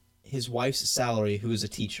his wife's salary, who is a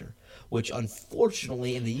teacher, which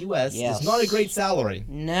unfortunately in the U.S. is not a great salary.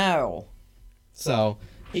 No. So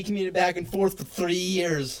he commuted back and forth for 3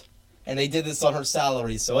 years, and they did this on her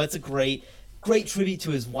salary. So it's a great tribute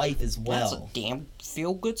to his wife as well. That's a damn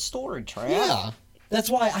feel-good story, Trav. Yeah. That's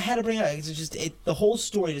why I had to bring it up. It's just the whole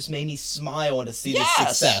story just made me smile to see the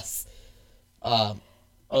success of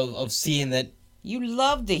seeing that. You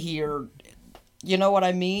love to hear, you know what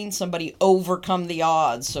I mean? Somebody overcome the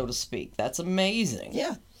odds, so to speak. That's amazing.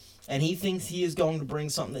 Yeah. And he thinks he is going to bring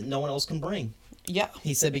something that no one else can bring. Yeah.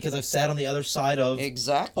 He said, because I've sat on the other side of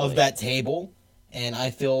that table, and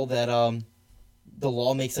I feel that the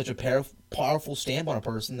law makes such a powerful stamp on a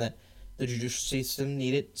person that the judicial system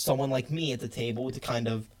needed someone like me at the table to kind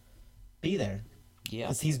of be there. Yeah.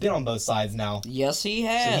 Because he's been on both sides now. Yes, he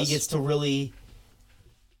has. So he gets to really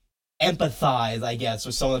empathize, I guess,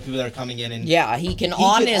 with some of the people that are coming in. And he can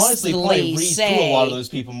honestly probably read say, through a lot of those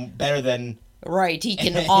people better than... Right, he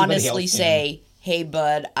can honestly say, hey,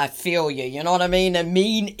 bud, I feel you. You know what I mean? And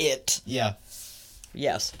mean it. Yeah.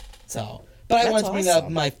 Yes. So, but I wanted to bring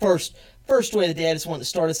up my first story of the day. I just wanted to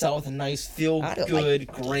start us out with a nice, feel-good,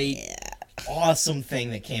 great, awesome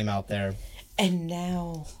thing that came out there. And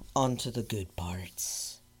now, on to the good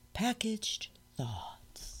parts. Packaged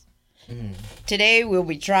thoughts. Today, we'll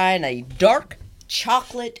be trying a dark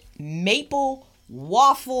chocolate maple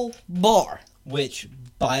waffle bar. Which,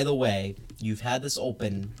 by the way, you've had this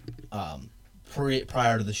open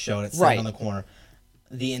prior to the show, and it's sitting on the corner.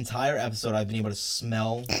 the entire episode, I've been able to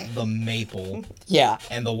smell the maple Yeah.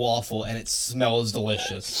 and the waffle, and it smells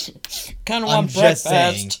delicious. Kind of I'm want just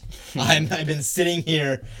breakfast. saying. I've been sitting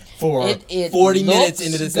here for It 40 minutes looks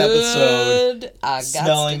into this episode, good. I got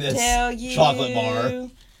smelling to this tell you. chocolate bar.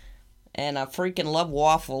 And I freaking love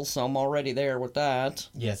waffles, so I'm already there with that.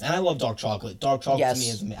 Yes, and I love dark chocolate. Dark chocolate Yes.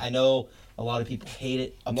 to me is. I know a lot of people hate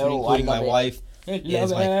it, up to No, including I my love it. wife. I It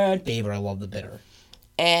is love my it. favorite. I love the bitter.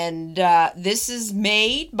 And this is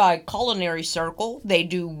made by Culinary Circle. They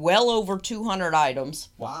do well over 200 items.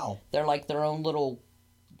 Wow. They're like their own little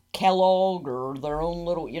Kellogg or their own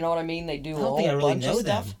little, you know what I mean? They do I a don't think I whole really bunch know of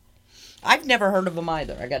stuff. them. I've never heard of them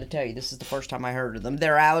either. I got to tell you, this is the first time I heard of them.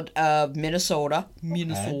 They're out of Minnesota.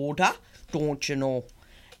 Minnesota, don't you know?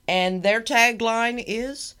 And their tagline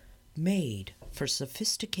is made for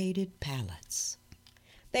sophisticated palates.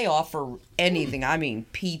 They offer anything. I mean,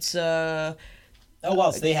 pizza. Oh,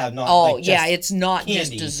 well, so they have not. Oh, like, yeah, just it's not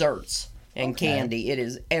just candy. desserts and Okay. candy. It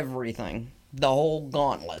is everything. The whole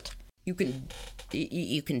gauntlet. You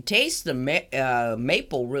can taste the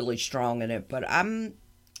maple really strong in it, but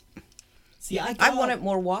See, I want it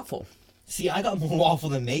more waffle. See, I got more waffle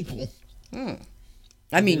than maple. I mean,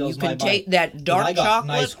 That you was my can bite. take that 'Cause dark I got chocolate.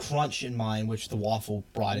 nice crunch in mine, which the waffle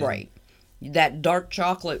brought in. Right. That dark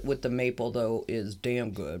chocolate with the maple, though, is damn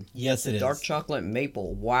good. Yes, it is. Dark chocolate and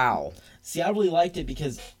maple, wow. See, I really liked it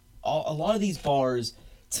because a lot of these bars,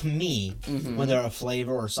 to me, when they're a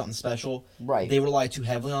flavor or something special, Right. they rely too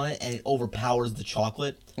heavily on it and it overpowers the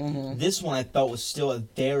chocolate. This one I felt was still a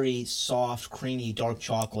very soft, creamy, dark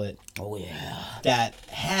chocolate Oh, yeah. that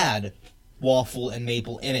had waffle and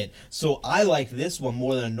maple in it. So I like this one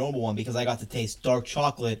more than a normal one because I got to taste dark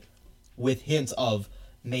chocolate with hints of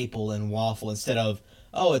maple and waffle instead of,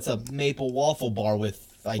 oh, it's a maple waffle bar with,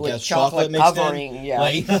 I With guess, chocolate mixed covering, in. yeah.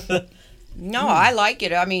 Like, No, I like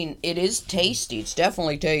it. I mean, it is tasty. It's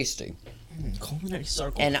definitely tasty. Culinary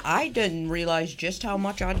Circle. And I didn't realize just how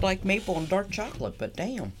much I'd like maple and dark chocolate, but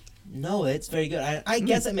damn. No, it's very good. I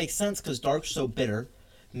guess it makes sense because dark's so bitter,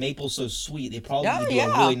 maple's so sweet. They probably Oh, do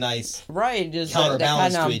yeah. a really nice Right. Just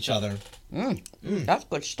counterbalance that to kinda, each other. That's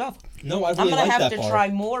good stuff. No, I really I'm going like to have that to part. try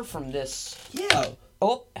more from this. Yeah.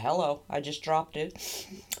 Oh, hello. I just dropped it.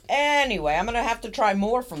 Anyway, I'm going to have to try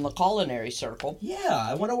more from the Culinary Circle. Yeah,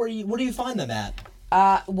 I wonder where do you find them at?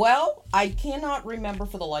 Well, I cannot remember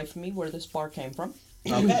for the life of me where this bar came from.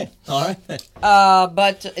 Okay, all right.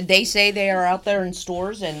 But they say they are out there in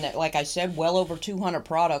stores, and like I said, well over 200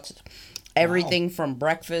 products. Everything from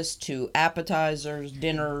breakfast to appetizers,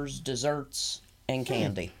 dinners, desserts, and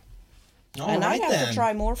candy. All And right I have then. to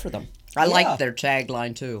try more for them. I Yeah. like their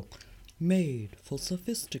tagline too. Made for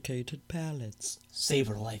sophisticated palates.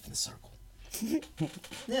 Savor life in the circle.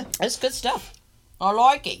 Yeah, That's good stuff. I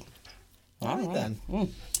like it. all right then.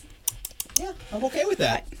 Yeah, I'm okay with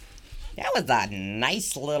that. That was a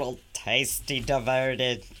nice little tasty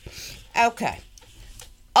devoted. Okay.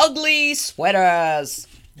 Ugly sweaters.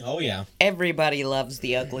 Oh yeah, Everybody loves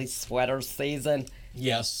the ugly sweater season.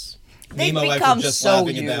 yes. Me They've and my wife become were just so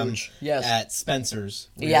laughing at them huge. Yes. at Spencer's.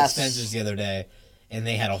 We were Yes. at Spencer's the other day, and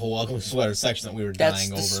they had a whole ugly sweater section that we were That's dying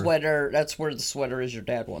the over. sweater. That's where the sweater is your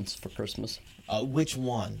dad wants for Christmas. Which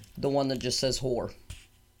one? The one that just says whore.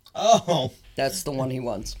 Oh, That's the one he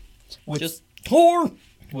wants. which, Just whore.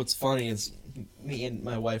 what's funny is me and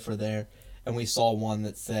my wife were there, and we saw one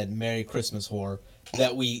that said "Merry Christmas, whore."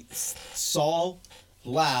 That we saw,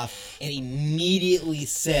 laughed, and immediately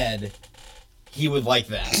said he would like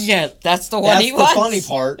that. Yeah, that's the one That's he the wants. funny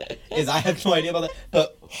part is I have no idea about that,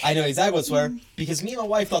 but I know exactly what sweater because me and my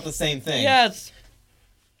wife thought the same thing. Yes.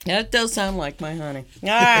 That does sound like my honey. All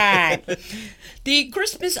right. The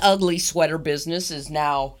Christmas ugly sweater business is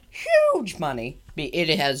now huge money.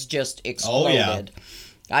 It has just exploded. Oh,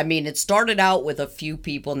 yeah. I mean, it started out with a few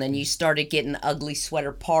people, and then you started getting ugly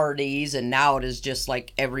sweater parties, and now it is just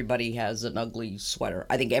like everybody has an ugly sweater.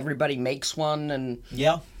 I think everybody makes one, and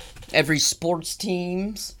Yeah. every sports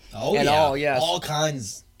teams. Oh and yeah. all, yes. All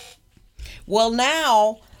kinds. Well,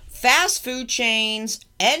 now fast food chains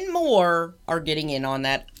and more are getting in on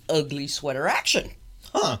that ugly sweater action.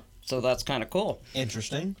 Huh. So that's kind of cool.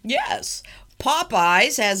 Interesting. Yes.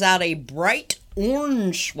 Popeyes has out a bright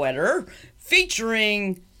orange sweater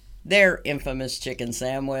featuring their infamous chicken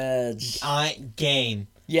sandwich. Game.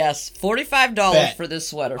 Yes, $45 Bet. for this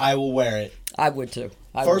sweater. I will wear it. I would too.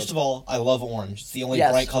 First of all, I love orange. It's the only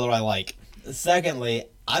Yes. bright color I like. Secondly,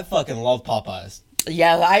 I fucking love Popeyes.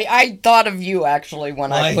 Yeah, I thought of you actually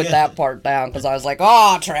when I Like- put that part down because I was like,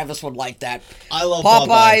 oh, Travis would like that. I love Popeyes.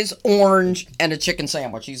 Popeyes, orange, and a chicken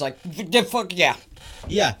sandwich. He's like, fuck yeah.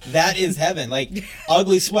 Yeah, that is heaven. Like,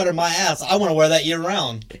 ugly sweater, my ass. I want to wear that year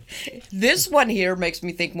round. This one here makes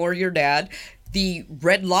me think more of your dad. The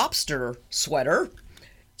Red Lobster sweater.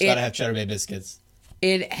 It's got to have Cheddar Bay biscuits.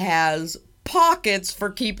 It has pockets for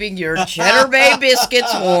keeping your Cheddar Bay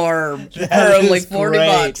biscuits warm for That only is $40.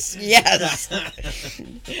 great. Yes.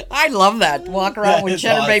 I love that. Walk around That with is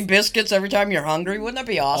Cheddar Bay awesome. biscuits every time you're hungry. Wouldn't that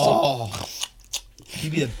be awesome? Oh.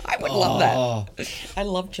 You'd be I would love that. I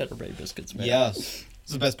love Cheddar Bay biscuits, man. Yes.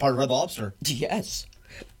 It's the best part of Red Lobster. Yes.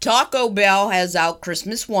 Taco Bell has out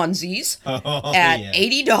Christmas onesies Oh, at yeah.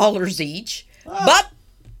 $80 each, but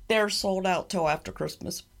they're sold out till after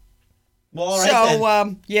Christmas. Well, all right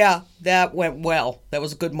then. Yeah, that went well. That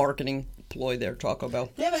was a good marketing ploy there, Taco Bell.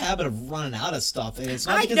 They have a habit of running out of stuff, and it's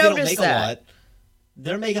not I because they don't noticed make that. a lot.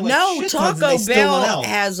 They're making like No, shit tons and Taco they still run Bell out.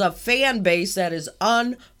 has a fan base that is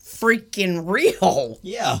unfreaking real.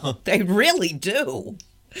 Yeah. They really do.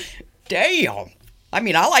 Damn. I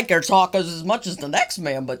mean, I like their tacos as much as the next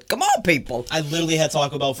man, but come on, people. I literally had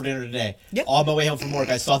Taco Bell for dinner today. Yep. On my way home from work,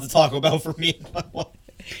 I stopped at Taco Bell for me and my wife.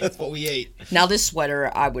 That's what we ate. Now, this sweater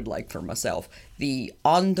I would like for myself. The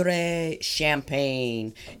Andre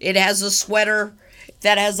Champagne. It has a sweater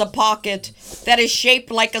that has a pocket that is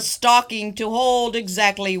shaped like a stocking to hold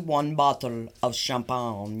exactly one bottle of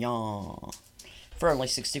champagne. For only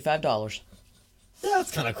 $65.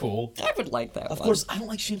 That's kind of cool. I would like that Of one. course, I don't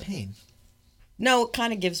like champagne. No, it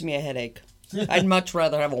kind of gives me a headache. I'd much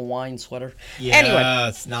rather have a wine sweater. Anyway,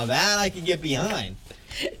 Yes. Now that I can get behind.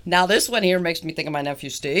 now this one here makes me think of my nephew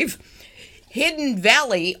Steve. Hidden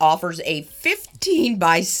Valley offers a 15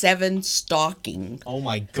 by 7 stocking Oh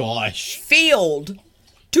my gosh. filled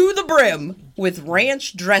to the brim with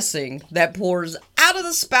ranch dressing that pours out of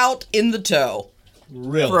the spout in the toe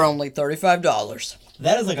Really? for only $35.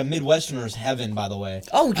 That is like a Midwesterner's heaven, by the way.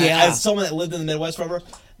 Oh, yeah. As someone that lived in the Midwest forever,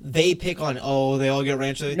 they pick on, they all get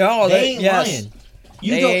ranch. No, they ain't yes. lying.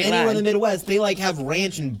 You They go ain't anywhere in the lying. Midwest, they like have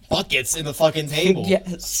ranch in buckets in the fucking table.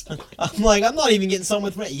 Yes. I'm like, I'm not even getting some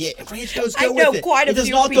with ranch. Yeah, ranch goes I good know with it. quite a It does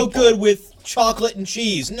few not go people. good with chocolate and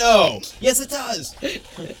cheese. No. Yes, it does.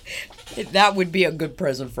 That would be a good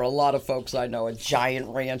present for a lot of folks I know, a giant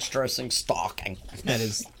ranch dressing stocking. That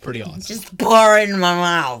is pretty awesome. Just pour it in my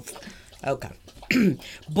mouth. Okay.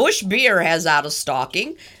 Bush Beer has out a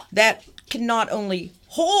stocking that can not only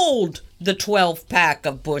hold the 12 pack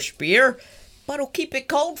of Bush Beer, but it'll keep it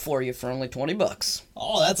cold for you for only $20.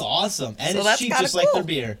 Oh, that's awesome. And So it's that's cheap kinda just like their cool.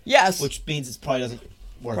 beer. Yes. Which means it probably doesn't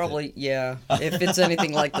worth it. Probably, yeah. If it's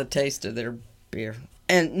anything like the taste of their beer.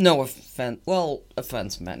 And no offense. Well,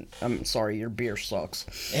 offense meant. I'm sorry, your beer sucks.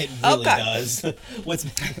 It really Okay. does.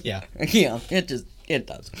 Yeah. Yeah, it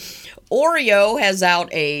does. Oreo has out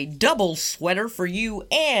a double sweater for you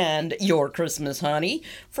and your Christmas honey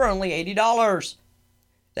for only $80.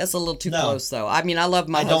 That's a little too No. close, though. I mean, I love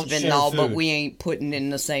my I don't husband and share all, but food. we ain't putting in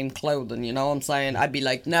the same clothing, you know what I'm saying? I'd be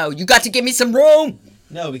like, no, you got to give me some room.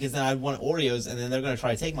 No, because then I'd want Oreos, and then they're going to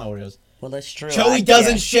try to take my Oreos. Well, that's true. Joey I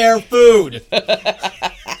doesn't can't. share food.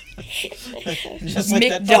 Just like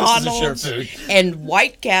that toast doesn't share McDonald's food. and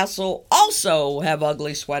White Castle also have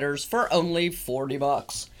ugly sweaters for only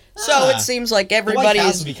 $40. So Ah. it seems like The White everybody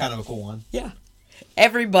Castle is would be kind of a cool one. yeah.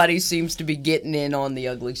 Everybody seems to be getting in on the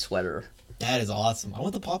ugly sweater. That is awesome. I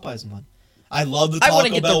want the Popeyes one. I love the I Taco want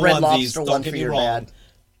to get Bell the Red onesies. Lobster Don't one get for me your wrong. dad.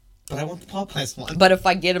 But I want the Popeyes one. But if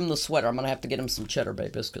I get him the sweater, I'm gonna have to get him some Cheddar Bay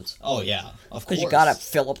biscuits Oh yeah, of course. because you gotta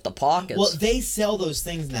fill up the pockets. Well, they sell those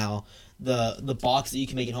things now. The box that you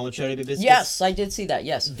can make at home with Cheddar Bay biscuits. yes, I did see that.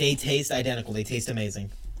 Yes, They taste identical. They taste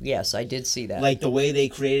amazing. yes, I did see that. Like the way they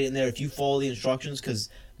created it in there. If you follow the instructions, because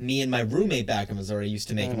me and my roommate back in Missouri used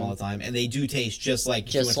to make them all the time, and they do taste just like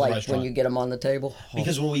if you went just to a like restaurant. when you get them on the table.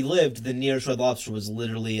 Because where we lived, the nearest Red Lobster was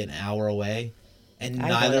literally an hour away, and I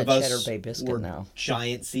neither want of a Cheddar us Bay biscuit were now.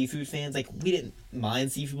 giant seafood fans. Like we didn't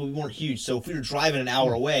mind seafood, but we weren't huge. So if we were driving an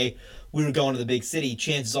hour away, we were going to the big city.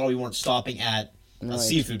 Chances are we weren't stopping at a Right.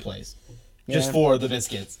 seafood place just Yeah. for the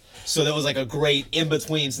biscuits. So that was like a great in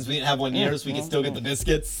between. Since we didn't have one near us, we could still get the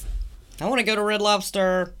biscuits. I want to go to Red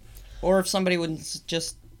Lobster, or if somebody would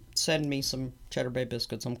just send me some Cheddar Bay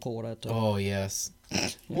biscuits, I'm cool with that too. Oh yes.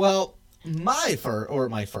 Well, my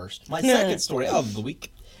second story of the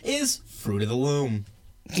week is Fruit of the Loom.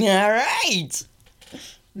 All right.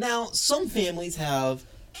 Now, some families have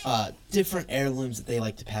different heirlooms that they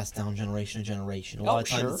like to pass down generation to generation. A lot of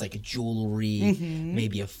times sure. it's like a jewelry,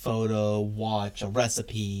 maybe a photo, watch, a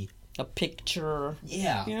recipe. A picture.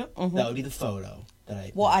 Yeah, Yeah, that would be the photo that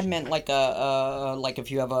I. Well, I meant like like if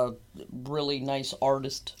you have a really nice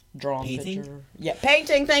artist drawn Painting? picture. Yeah,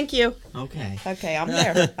 painting. Thank you. Okay. Okay, I'm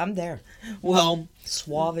there. I'm there. Well,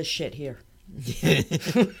 Suave as shit here.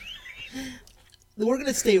 we're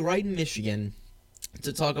gonna stay right in Michigan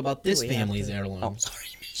to talk about this Do we have family's to? heirloom. Oh, sorry,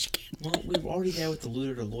 Michigan. Well, we were already there with the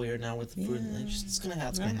looter, the lawyer. Now with the food. It's gonna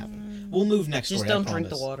happen. We'll move next Just door. don't drink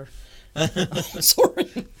the water. Sorry.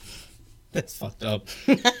 That's fucked up.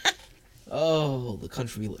 Oh, the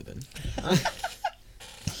country we live in.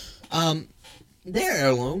 Their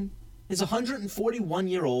heirloom is a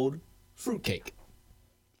 141-year-old fruitcake.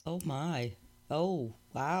 Oh my. Oh,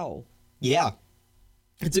 wow. Yeah.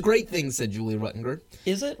 It's a great thing, said Julie Ruttinger,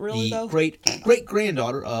 Is it really the though?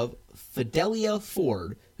 great-granddaughter of Fidelia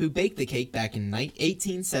Ford, who baked the cake back in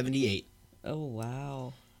 1878. Oh,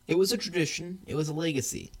 wow. It was a tradition. It was a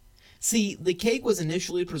legacy. See, the cake was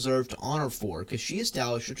initially preserved to honor Ford because she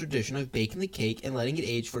established a tradition of baking the cake and letting it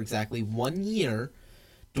age for exactly 1 year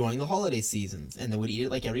during the holiday seasons, and they would eat it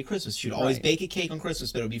like every Christmas. She would always Right. bake a cake on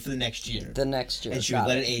Christmas, but it would be for the next year. The next year. And she would got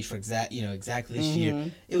let it. it age for exactly this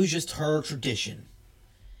year. It was just her tradition.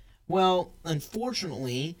 Well,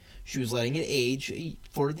 unfortunately, she was letting it age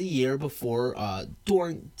for the year before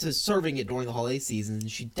serving it during the holiday season, and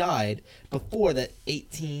she died before that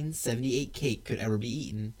 1878 cake could ever be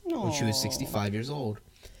eaten when she was Aw. 65 years old.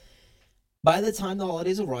 By the time the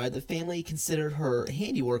holidays arrived, the family considered her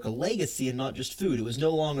handiwork a legacy and not just food. It was no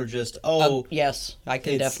longer just, Yes, I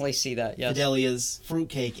can it's definitely see that. Yes. Fidelia's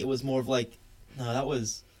fruitcake. It was more of like, no, that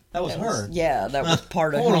was her. Yeah, that was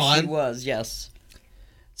part of Hold who she on. was. Yes.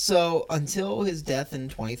 So, until his death in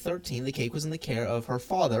 2013, the cake was in the care of her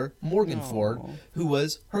father, Morgan Ford, who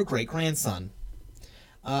was her great-grandson.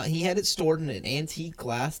 He had it stored in an antique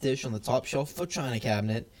glass dish on the top shelf of a china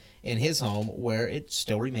cabinet in his home, where it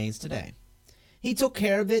still remains today. He took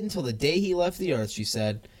care of it until the day he left the earth, she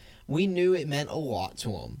said. We knew it meant a lot to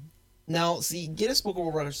him. Now, see, Guinness Book of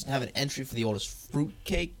World Records doesn't have an entry for the oldest fruit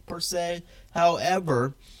cake, per se.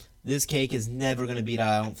 However, this cake is never going to beat,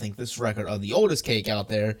 I don't think, this record of the oldest cake out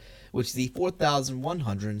there, which is the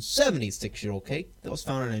 4,176-year-old cake that was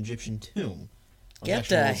found in an Egyptian tomb. Get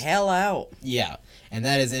the hell out. Yeah, and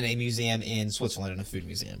that is in a museum in Switzerland, in a food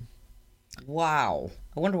museum. Wow.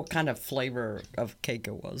 I wonder what kind of flavor of cake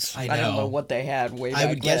it was. I don't know know. what they had way back I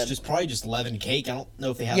would guess then. probably just leaven cake. I don't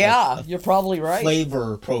know if they have Yeah, like, a you're probably right.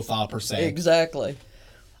 flavor profile, per se. Exactly.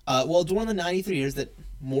 Well, during the 93 years that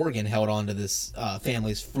Morgan held on to this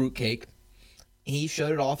family's fruitcake, he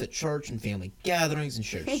showed it off at church and family gatherings and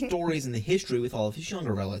shared stories and the history with all of his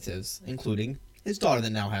younger relatives, including his daughter that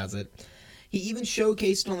now has it. He even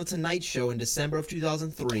showcased it on The Tonight Show in December of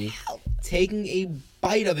 2003, taking a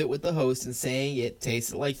bite of it with the host and saying it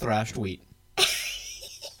tasted like thrashed wheat.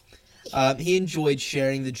 He enjoyed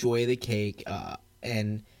sharing the joy of the cake,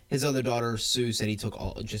 and his other daughter, Sue, said he took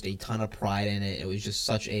just a ton of pride in it. It was just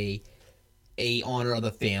such a honor of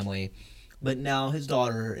the family. But now his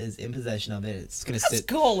daughter is in possession of it. It's going to That's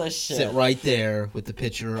cool as shit. sit right there with the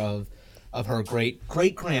picture of her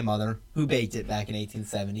great-grandmother who baked it back in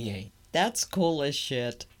 1878. That's cool as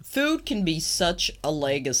shit. Food can be such a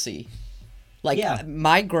legacy. Like, Yeah.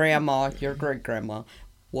 my grandma, your great-grandma,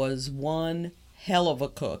 was one hell of a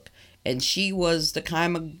cook. And she was the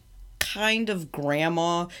kind of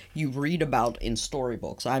grandma you read about in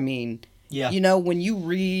storybooks. I mean, Yeah. you know, when you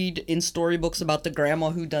read in storybooks about the grandma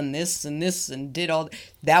who done this and did all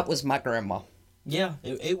that was my grandma. Yeah,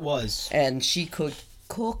 it was. And she could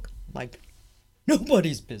cook like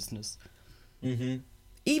nobody's business. Mm-hmm.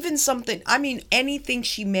 Even something, I mean, anything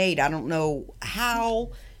she made, I don't know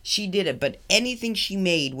how she did it, but anything she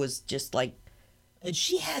made was just like And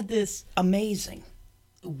she had this amazing.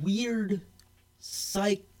 weird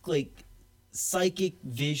psychic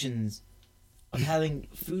visions of having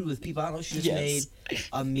food with people. I don't know if she just Yes. made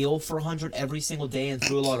a meal for 100 every single day and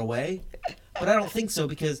threw a lot away. But I don't think so,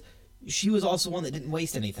 because she was also one that didn't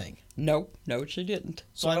waste anything. Nope, no, she didn't.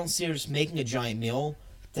 So I don't see her just making a giant meal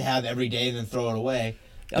to have every day and then throw it away.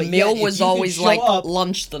 A But meal yet, if was you could always show like up-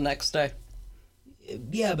 lunch the next day.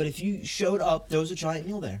 Yeah, but if you showed up, there was a giant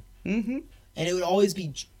meal there. Mm-hmm. And it would always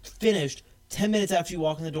be finished 10 minutes after you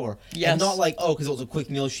walk in the door. Yes. And not like, oh, because it was a quick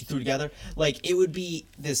meal she threw together. Like, it would be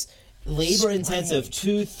this labor-intensive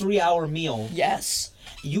 2-3 hour meal. Yes.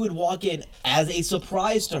 You would walk in as a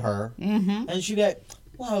surprise to her, and she'd be like,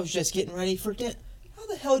 well, I was just getting ready for dinner. How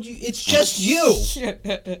the hell did you... It's just you!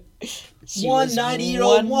 She One was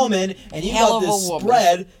 90-year-old one woman, and you hell got of a this woman.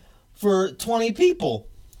 spread for 20 people.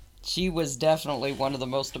 She was definitely one of the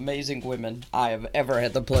most amazing women I have ever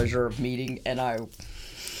had the pleasure of meeting, and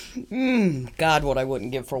God, what I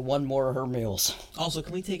wouldn't give for one more of her meals. Also,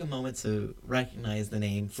 can we take a moment to recognize the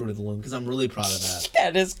name Fruit of the Loom? Because I'm really proud of that.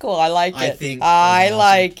 That is cool. I like I it. think I it's an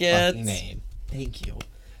like awesome it. fucking name. Thank you.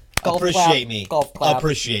 Golf Appreciate clap. me. Golf clap.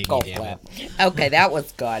 Appreciate Golf me, damn clap. Okay, that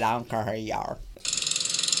was good. I don't care who you are.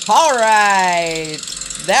 All right.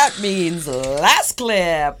 That means last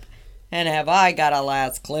clip. And have I got a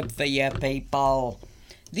last clip for you people?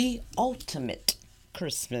 The ultimate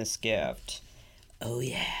Christmas gift. Oh,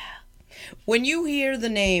 yeah. When you hear the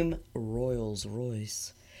name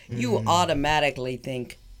Rolls-Royce, you automatically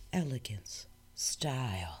think elegance,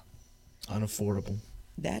 style. Unaffordable.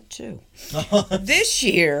 That too. This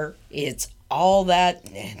year, it's all that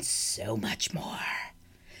and so much more.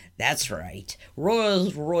 That's right.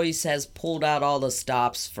 Rolls-Royce has pulled out all the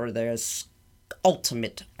stops for their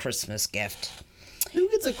ultimate Christmas gift. Who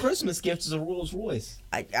gets a Christmas gift as a Rolls Royce?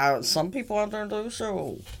 Some people out there do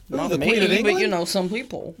so. Not the me, Queen of but England? you know, some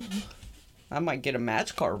people. I might get a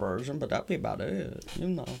match car version, but that'd be about it. You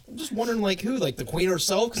know. I'm just wondering, like, who? Like, the Queen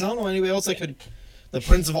herself? Because I don't know anybody else that could... The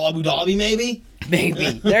Prince of Abu Dhabi, maybe?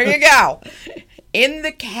 Maybe. There you go. In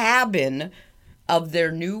the cabin of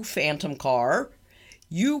their new Phantom car,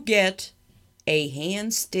 you get a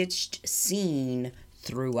hand-stitched scene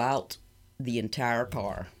throughout the entire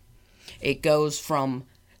car. It goes from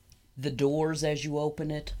the doors as you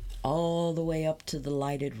open it all the way up to the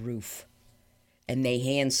lighted roof. And they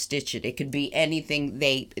hand stitch it. It could be anything.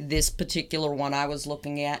 This particular one I was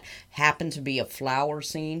looking at happened to be a flower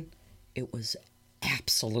scene. It was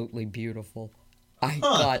absolutely beautiful. I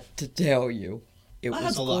got to tell you, it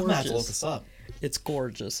was gorgeous. I'm gonna have to look this up. It's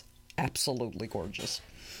gorgeous. Absolutely gorgeous.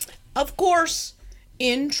 Of course,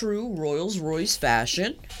 in true Rolls-Royce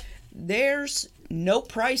fashion, there's no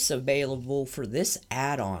price available for this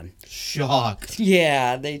add-on. Shocked.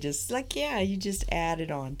 Yeah, they just you just add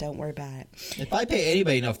it on. Don't worry about it. If I pay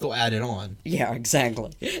anybody enough, they'll add it on. Yeah,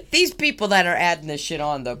 exactly. These people that are adding this shit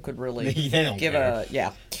on, though, could really They don't give care.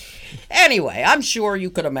 yeah. Anyway, I'm sure you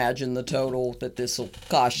could imagine the total that this will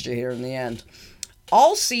cost you here in the end.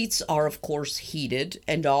 All seats are, of course, heated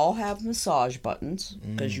and all have massage buttons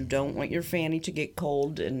because you don't want your fanny to get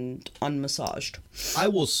cold and unmassaged. I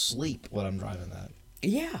will sleep when I'm driving that.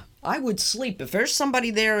 Yeah, I would sleep. If there's somebody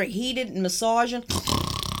there heated and massaging,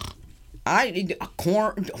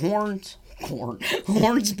 horns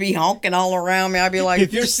be honking all around me. I'd be like,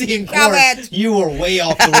 If you're seeing "Stop corn, it." you are way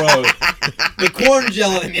off the road. The corn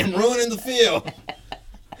gelling and ruining the field.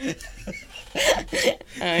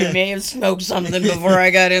 I may have smoked something before I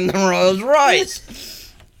got in the Rolls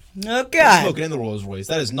Royce. Okay. I'm smoking in the Rolls Royce.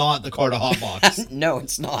 That is not the car to hotbox. No,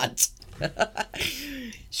 it's not.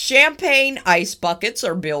 Champagne ice buckets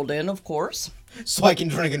are built in, of course. So I can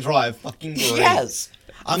drink and drive. Fucking great. Yes.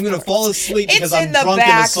 I'm going to fall asleep because It's I'm in the drunk and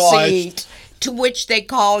back massaged. seat, to which they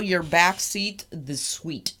call your back seat the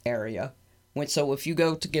suite area. So if you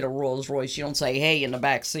go to get a Rolls Royce, you don't say, hey, in the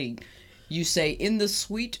back seat. You say, in the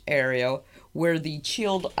suite area where the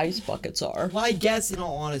chilled ice buckets are. Well, I guess, in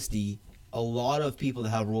all honesty, a lot of people that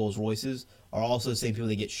have Rolls Royces are also the same people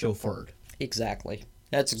that get chauffeured. Exactly.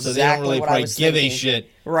 That's So exactly they don't really what I probably was give thinking. a shit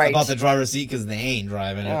Right. about the driver's seat because they ain't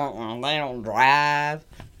driving it. They don't drive.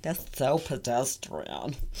 That's so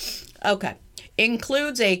pedestrian. Okay.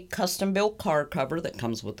 Includes a custom-built car cover that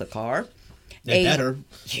comes with the car. They better.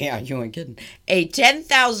 Yeah, you ain't kidding. A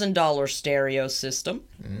 $10,000 stereo system.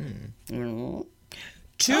 I don't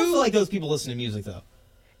feel like those people listen to music, though.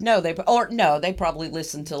 No, they probably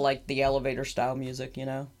listen to like the elevator style music, you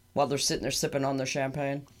know, while they're sitting there sipping on their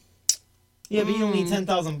champagne. Yeah, but you don't need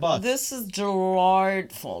 $10,000. This is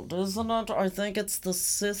delightful, isn't it? I think it's the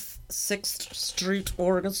Sixth Street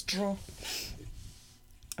Orchestra.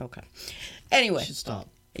 Okay. Anyway. You should stop.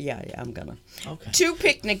 Yeah, I'm gonna. Okay. 2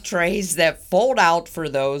 picnic trays that fold out for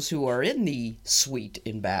those who are in the suite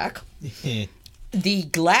in back. The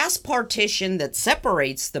glass partition that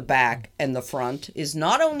separates the back and the front is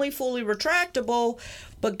not only fully retractable,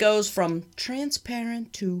 but goes from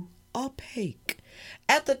transparent to opaque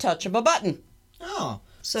at the touch of a button. Oh.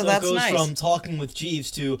 So that's it goes nice. from talking with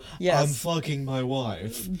Jeeves to, Yes. I'm fucking my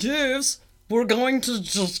wife. Jeeves, we're going to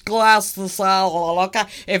just glass this out, okay?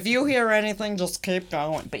 If you hear anything, just keep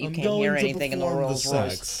going. But you I'm can't going hear to anything in the perform Rolls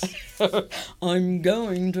Royce. sex. I'm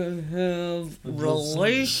going to have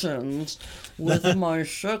relations with my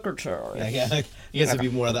secretary. Yeah, I guess it'd be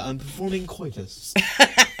more of the I'm performing coitus.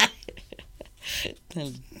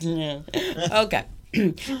 Yeah. Okay.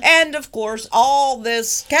 And of course, all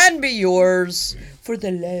this can be yours for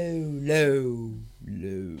the low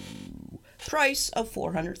price of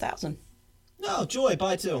 $400,000. No, Joy,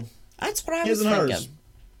 buy 2. That's what I His was and thinking. hers.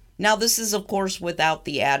 Now, this is, of course, without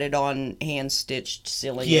the added-on hand-stitched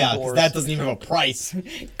ceiling Yeah, because doors. that doesn't even have a price.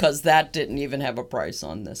 Because that didn't even have a price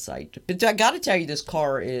on this site. But I gotta tell you, this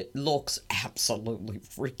car, it looks absolutely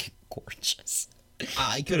freaking gorgeous.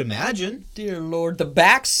 I could imagine. Dear Lord. The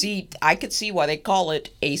back seat, I could see why they call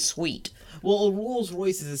it a suite. Well, a Rolls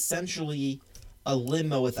Royce is essentially a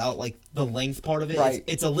limo without like the length part of it. Right.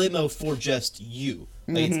 It's a limo for just you.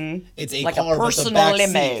 Like, it's a Like car, a but the personal back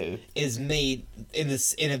limo. seat is made in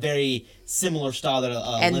a very similar style that a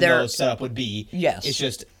And limo they're- setup would be. Yes. It's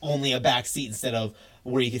just only a back seat instead of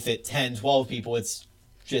where you could fit 10, 12 people. It's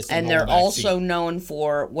just a And normal they're back also seat. known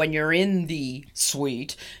for when you're in the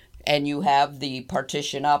suite and you have the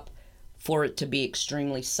partition up for it to be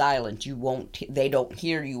extremely silent. They don't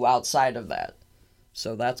hear you outside of that.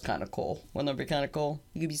 So that's kind of cool. Wouldn't that be kind of cool?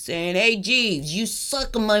 You could be saying, "Hey Jeeves, you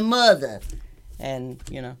suck on my mother," and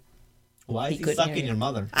Why is he couldn't hear sucking you. your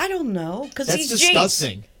mother? I don't know, because That's he's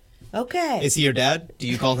disgusting. Jeeves. Okay. Is he your dad? Do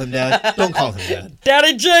you call him dad? Don't call him dad.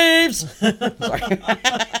 Daddy Jeeves. Sorry.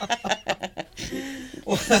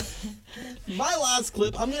 My last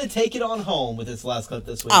clip, I'm going to take it on home with this last clip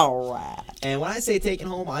this week. All right. And when I say taking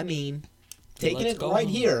home, I mean taking Let's it go right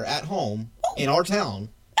home. here at home in our town.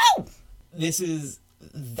 Oh. This is,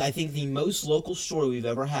 I think, the most local story we've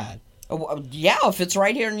ever had. Yeah, if it's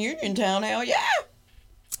right here in Uniontown, hell yeah.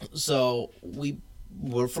 So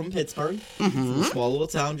we're from Pittsburgh, from a small little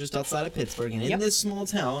town just outside of Pittsburgh, and in Yep. this small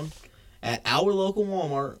town, at our local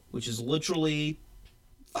Walmart, which is literally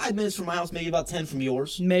 5 minutes from my house, maybe about 10 from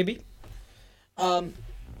yours, Maybe.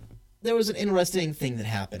 there was an interesting thing that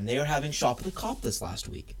happened. They were having Shop with a Cop this last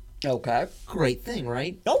week. Okay. Great thing,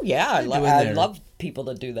 right? Oh, yeah. I doing their- love people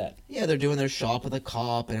that do that. Yeah, they're doing their Shop with a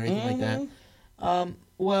Cop and everything like that.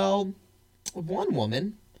 Well, one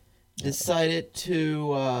woman decided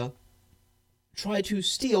to try to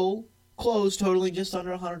steal clothes totaling just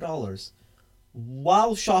under $100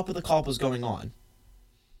 while Shop with a Cop was going on.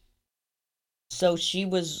 So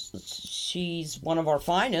she's one of our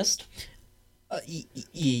finest.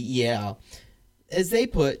 Yeah. As they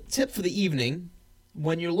put, tip for the evening,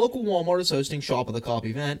 when your local Walmart is hosting Shop with a Cop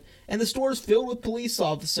event, and the store is filled with police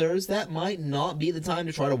officers, that might not be the time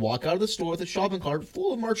to try to walk out of the store with a shopping cart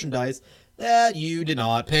full of merchandise that you did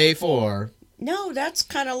not pay for. No, that's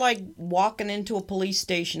kind of like walking into a police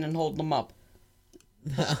station and holding them up.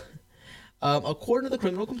 According to the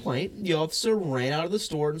criminal complaint, the officer ran out of the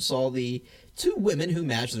store and saw the two women who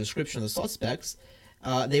matched the description of the suspects.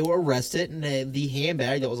 They were arrested, and the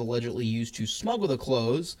handbag that was allegedly used to smuggle the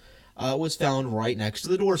clothes was found right next to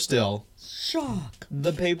the door still. Shock.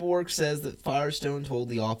 The paperwork says that Firestone told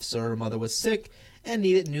the officer her mother was sick and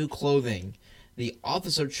needed new clothing. The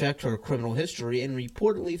officer checked her criminal history and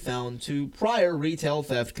reportedly found 2 prior retail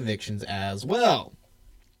theft convictions as well.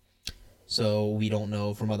 So we don't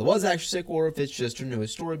know if her mother was actually sick or if it's just her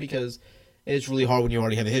newest story, because it's really hard when you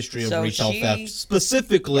already have a history of So retail she- theft.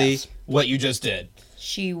 Specifically, Yes. what you just did.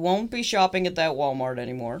 She won't be shopping at that Walmart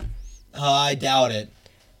anymore. I doubt it.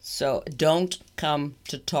 So don't come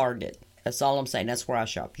to Target. That's all I'm saying. That's where I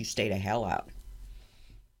shop. You stay the hell out.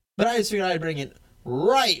 But I just figured I'd bring it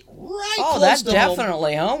right Oh, close that's to home.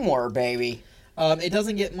 definitely homeward, baby. It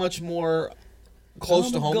doesn't get much more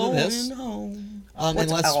close to home than this. Home.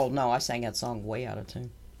 Unless, Oh, no, I sang that song way out of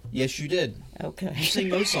tune. yes, you did. Okay. You sing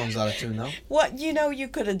most songs out of tune, though. What? You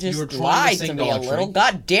could have You were just trying to lied sing to me a Daughtry. little.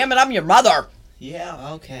 God damn it, I'm your mother.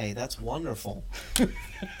 Yeah, okay, that's wonderful.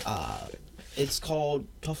 It's called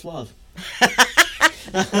Tough Love.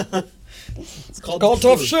 It's called Call The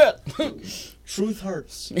tough Truth. shit. Truth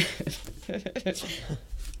hurts.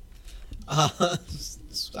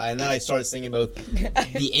 And then I started singing both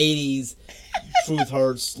the 80s Truth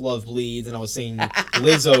Hurts, Love Bleeds, and I was singing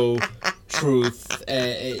Lizzo Truth.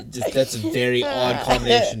 That's a very odd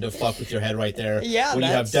combination to fuck with your head right there. Yeah, when you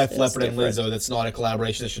have that's Def Leppard and different. Lizzo, that's not a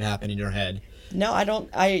collaboration that should happen in your head. No, I don't.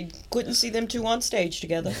 I couldn't see them two on stage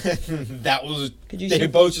together. That was, Could you they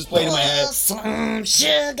sing- both just played in my head. Put some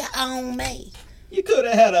sugar on me. You could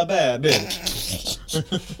have had a bad bitch.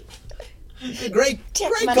 great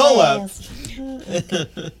Check my collab.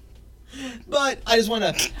 ass. But I just want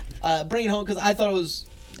to bring it home because I thought it was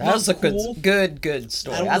That was a cool. good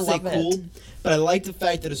story. I don't I want to say love cool, it. but I like the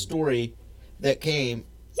fact that a story that came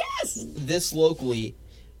Yes. this locally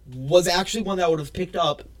was actually one that I would have picked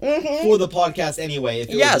up for the podcast anyway if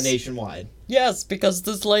it Yes. was nationwide. Yes, because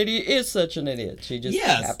this lady is such an idiot. She just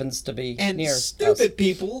Yes. happens to be And near stupid us.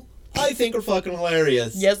 people, I think, are fucking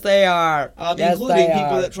hilarious. Yes, they are. Yes, including they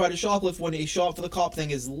people are. that try to shoplift when a shop for the cop thing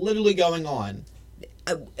is literally going on.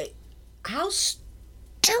 How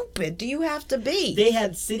stupid do you have to be? They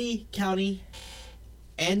had city, county,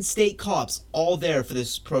 and state cops all there for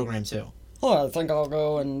this program too. Oh, I think I'll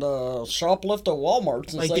go and shoplift at Walmart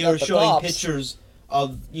since Like they they got were the showing cops. pictures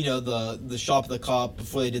of the shop of the cop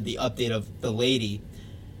before they did the update of the lady,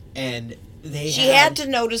 and they She had to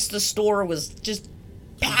notice the store was just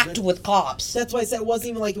packed with cops. That's why I said it wasn't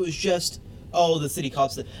even like it was just the city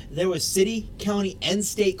cops. There was city, county, and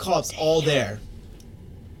state cops all there.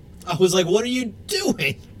 I was like, what are you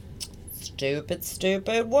doing? Stupid,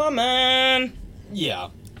 stupid woman. Yeah.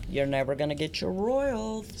 You're never gonna get your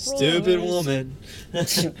royals. Stupid woman.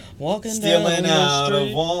 Walking Stealing down out the of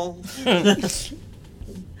street. wall.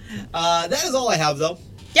 That is all I have, though.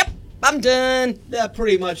 Yep, I'm done. That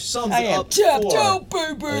pretty much sums I it am up tapped for out,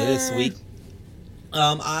 baby. this week.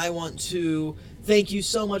 I want to thank you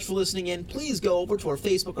so much for listening in. Please go over to our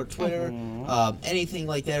Facebook or Twitter, anything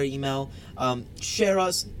like that, or email. Share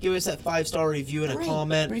us, give us that 5-star review and a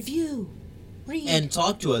comment. Review. Read. And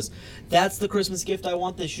talk to us. That's the Christmas gift I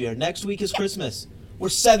want this year. Next week is Christmas. We're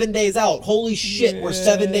 7 days out. Holy shit, we're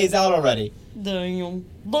 7 days out already. Damn.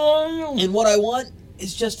 Damn. And what I want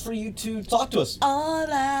is just for you to talk to us. All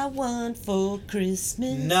I want for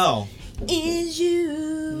Christmas No. is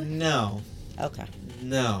you. No. Okay.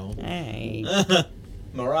 No. Hey.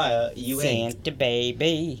 Mariah, you ain't. Santa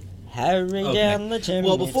baby, hurry Okay. down the chimney.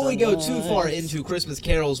 Well, before we go too far tonight. into Christmas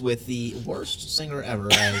carols with the worst singer ever,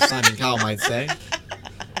 as Simon Cowell might say,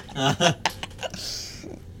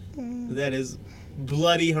 that is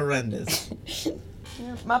bloody horrendous.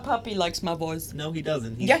 My puppy likes my voice. No, he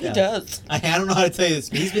doesn't. He's Yeah, deaf. he does. I don't know how to tell you this,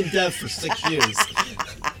 but he's been deaf for 6 years.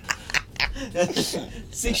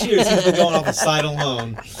 6 years he's been going off the side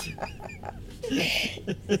alone.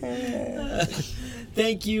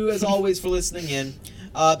 Thank you, as always, for listening in.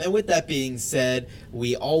 And with that being said,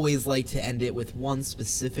 we always like to end it with one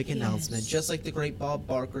specific announcement. Just like the great Bob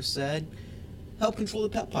Barker said, help control the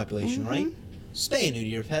pet population, right? Spay and neuter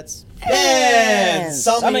your pets. And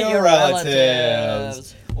some of your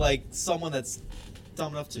relatives. Like someone that's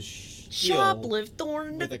dumb enough to steal Shoplift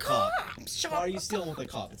during with the a cop. cops. Why are you stealing with a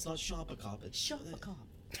cop? It's not shop a cop. It's Shop a cop.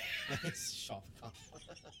 It's shop a cop.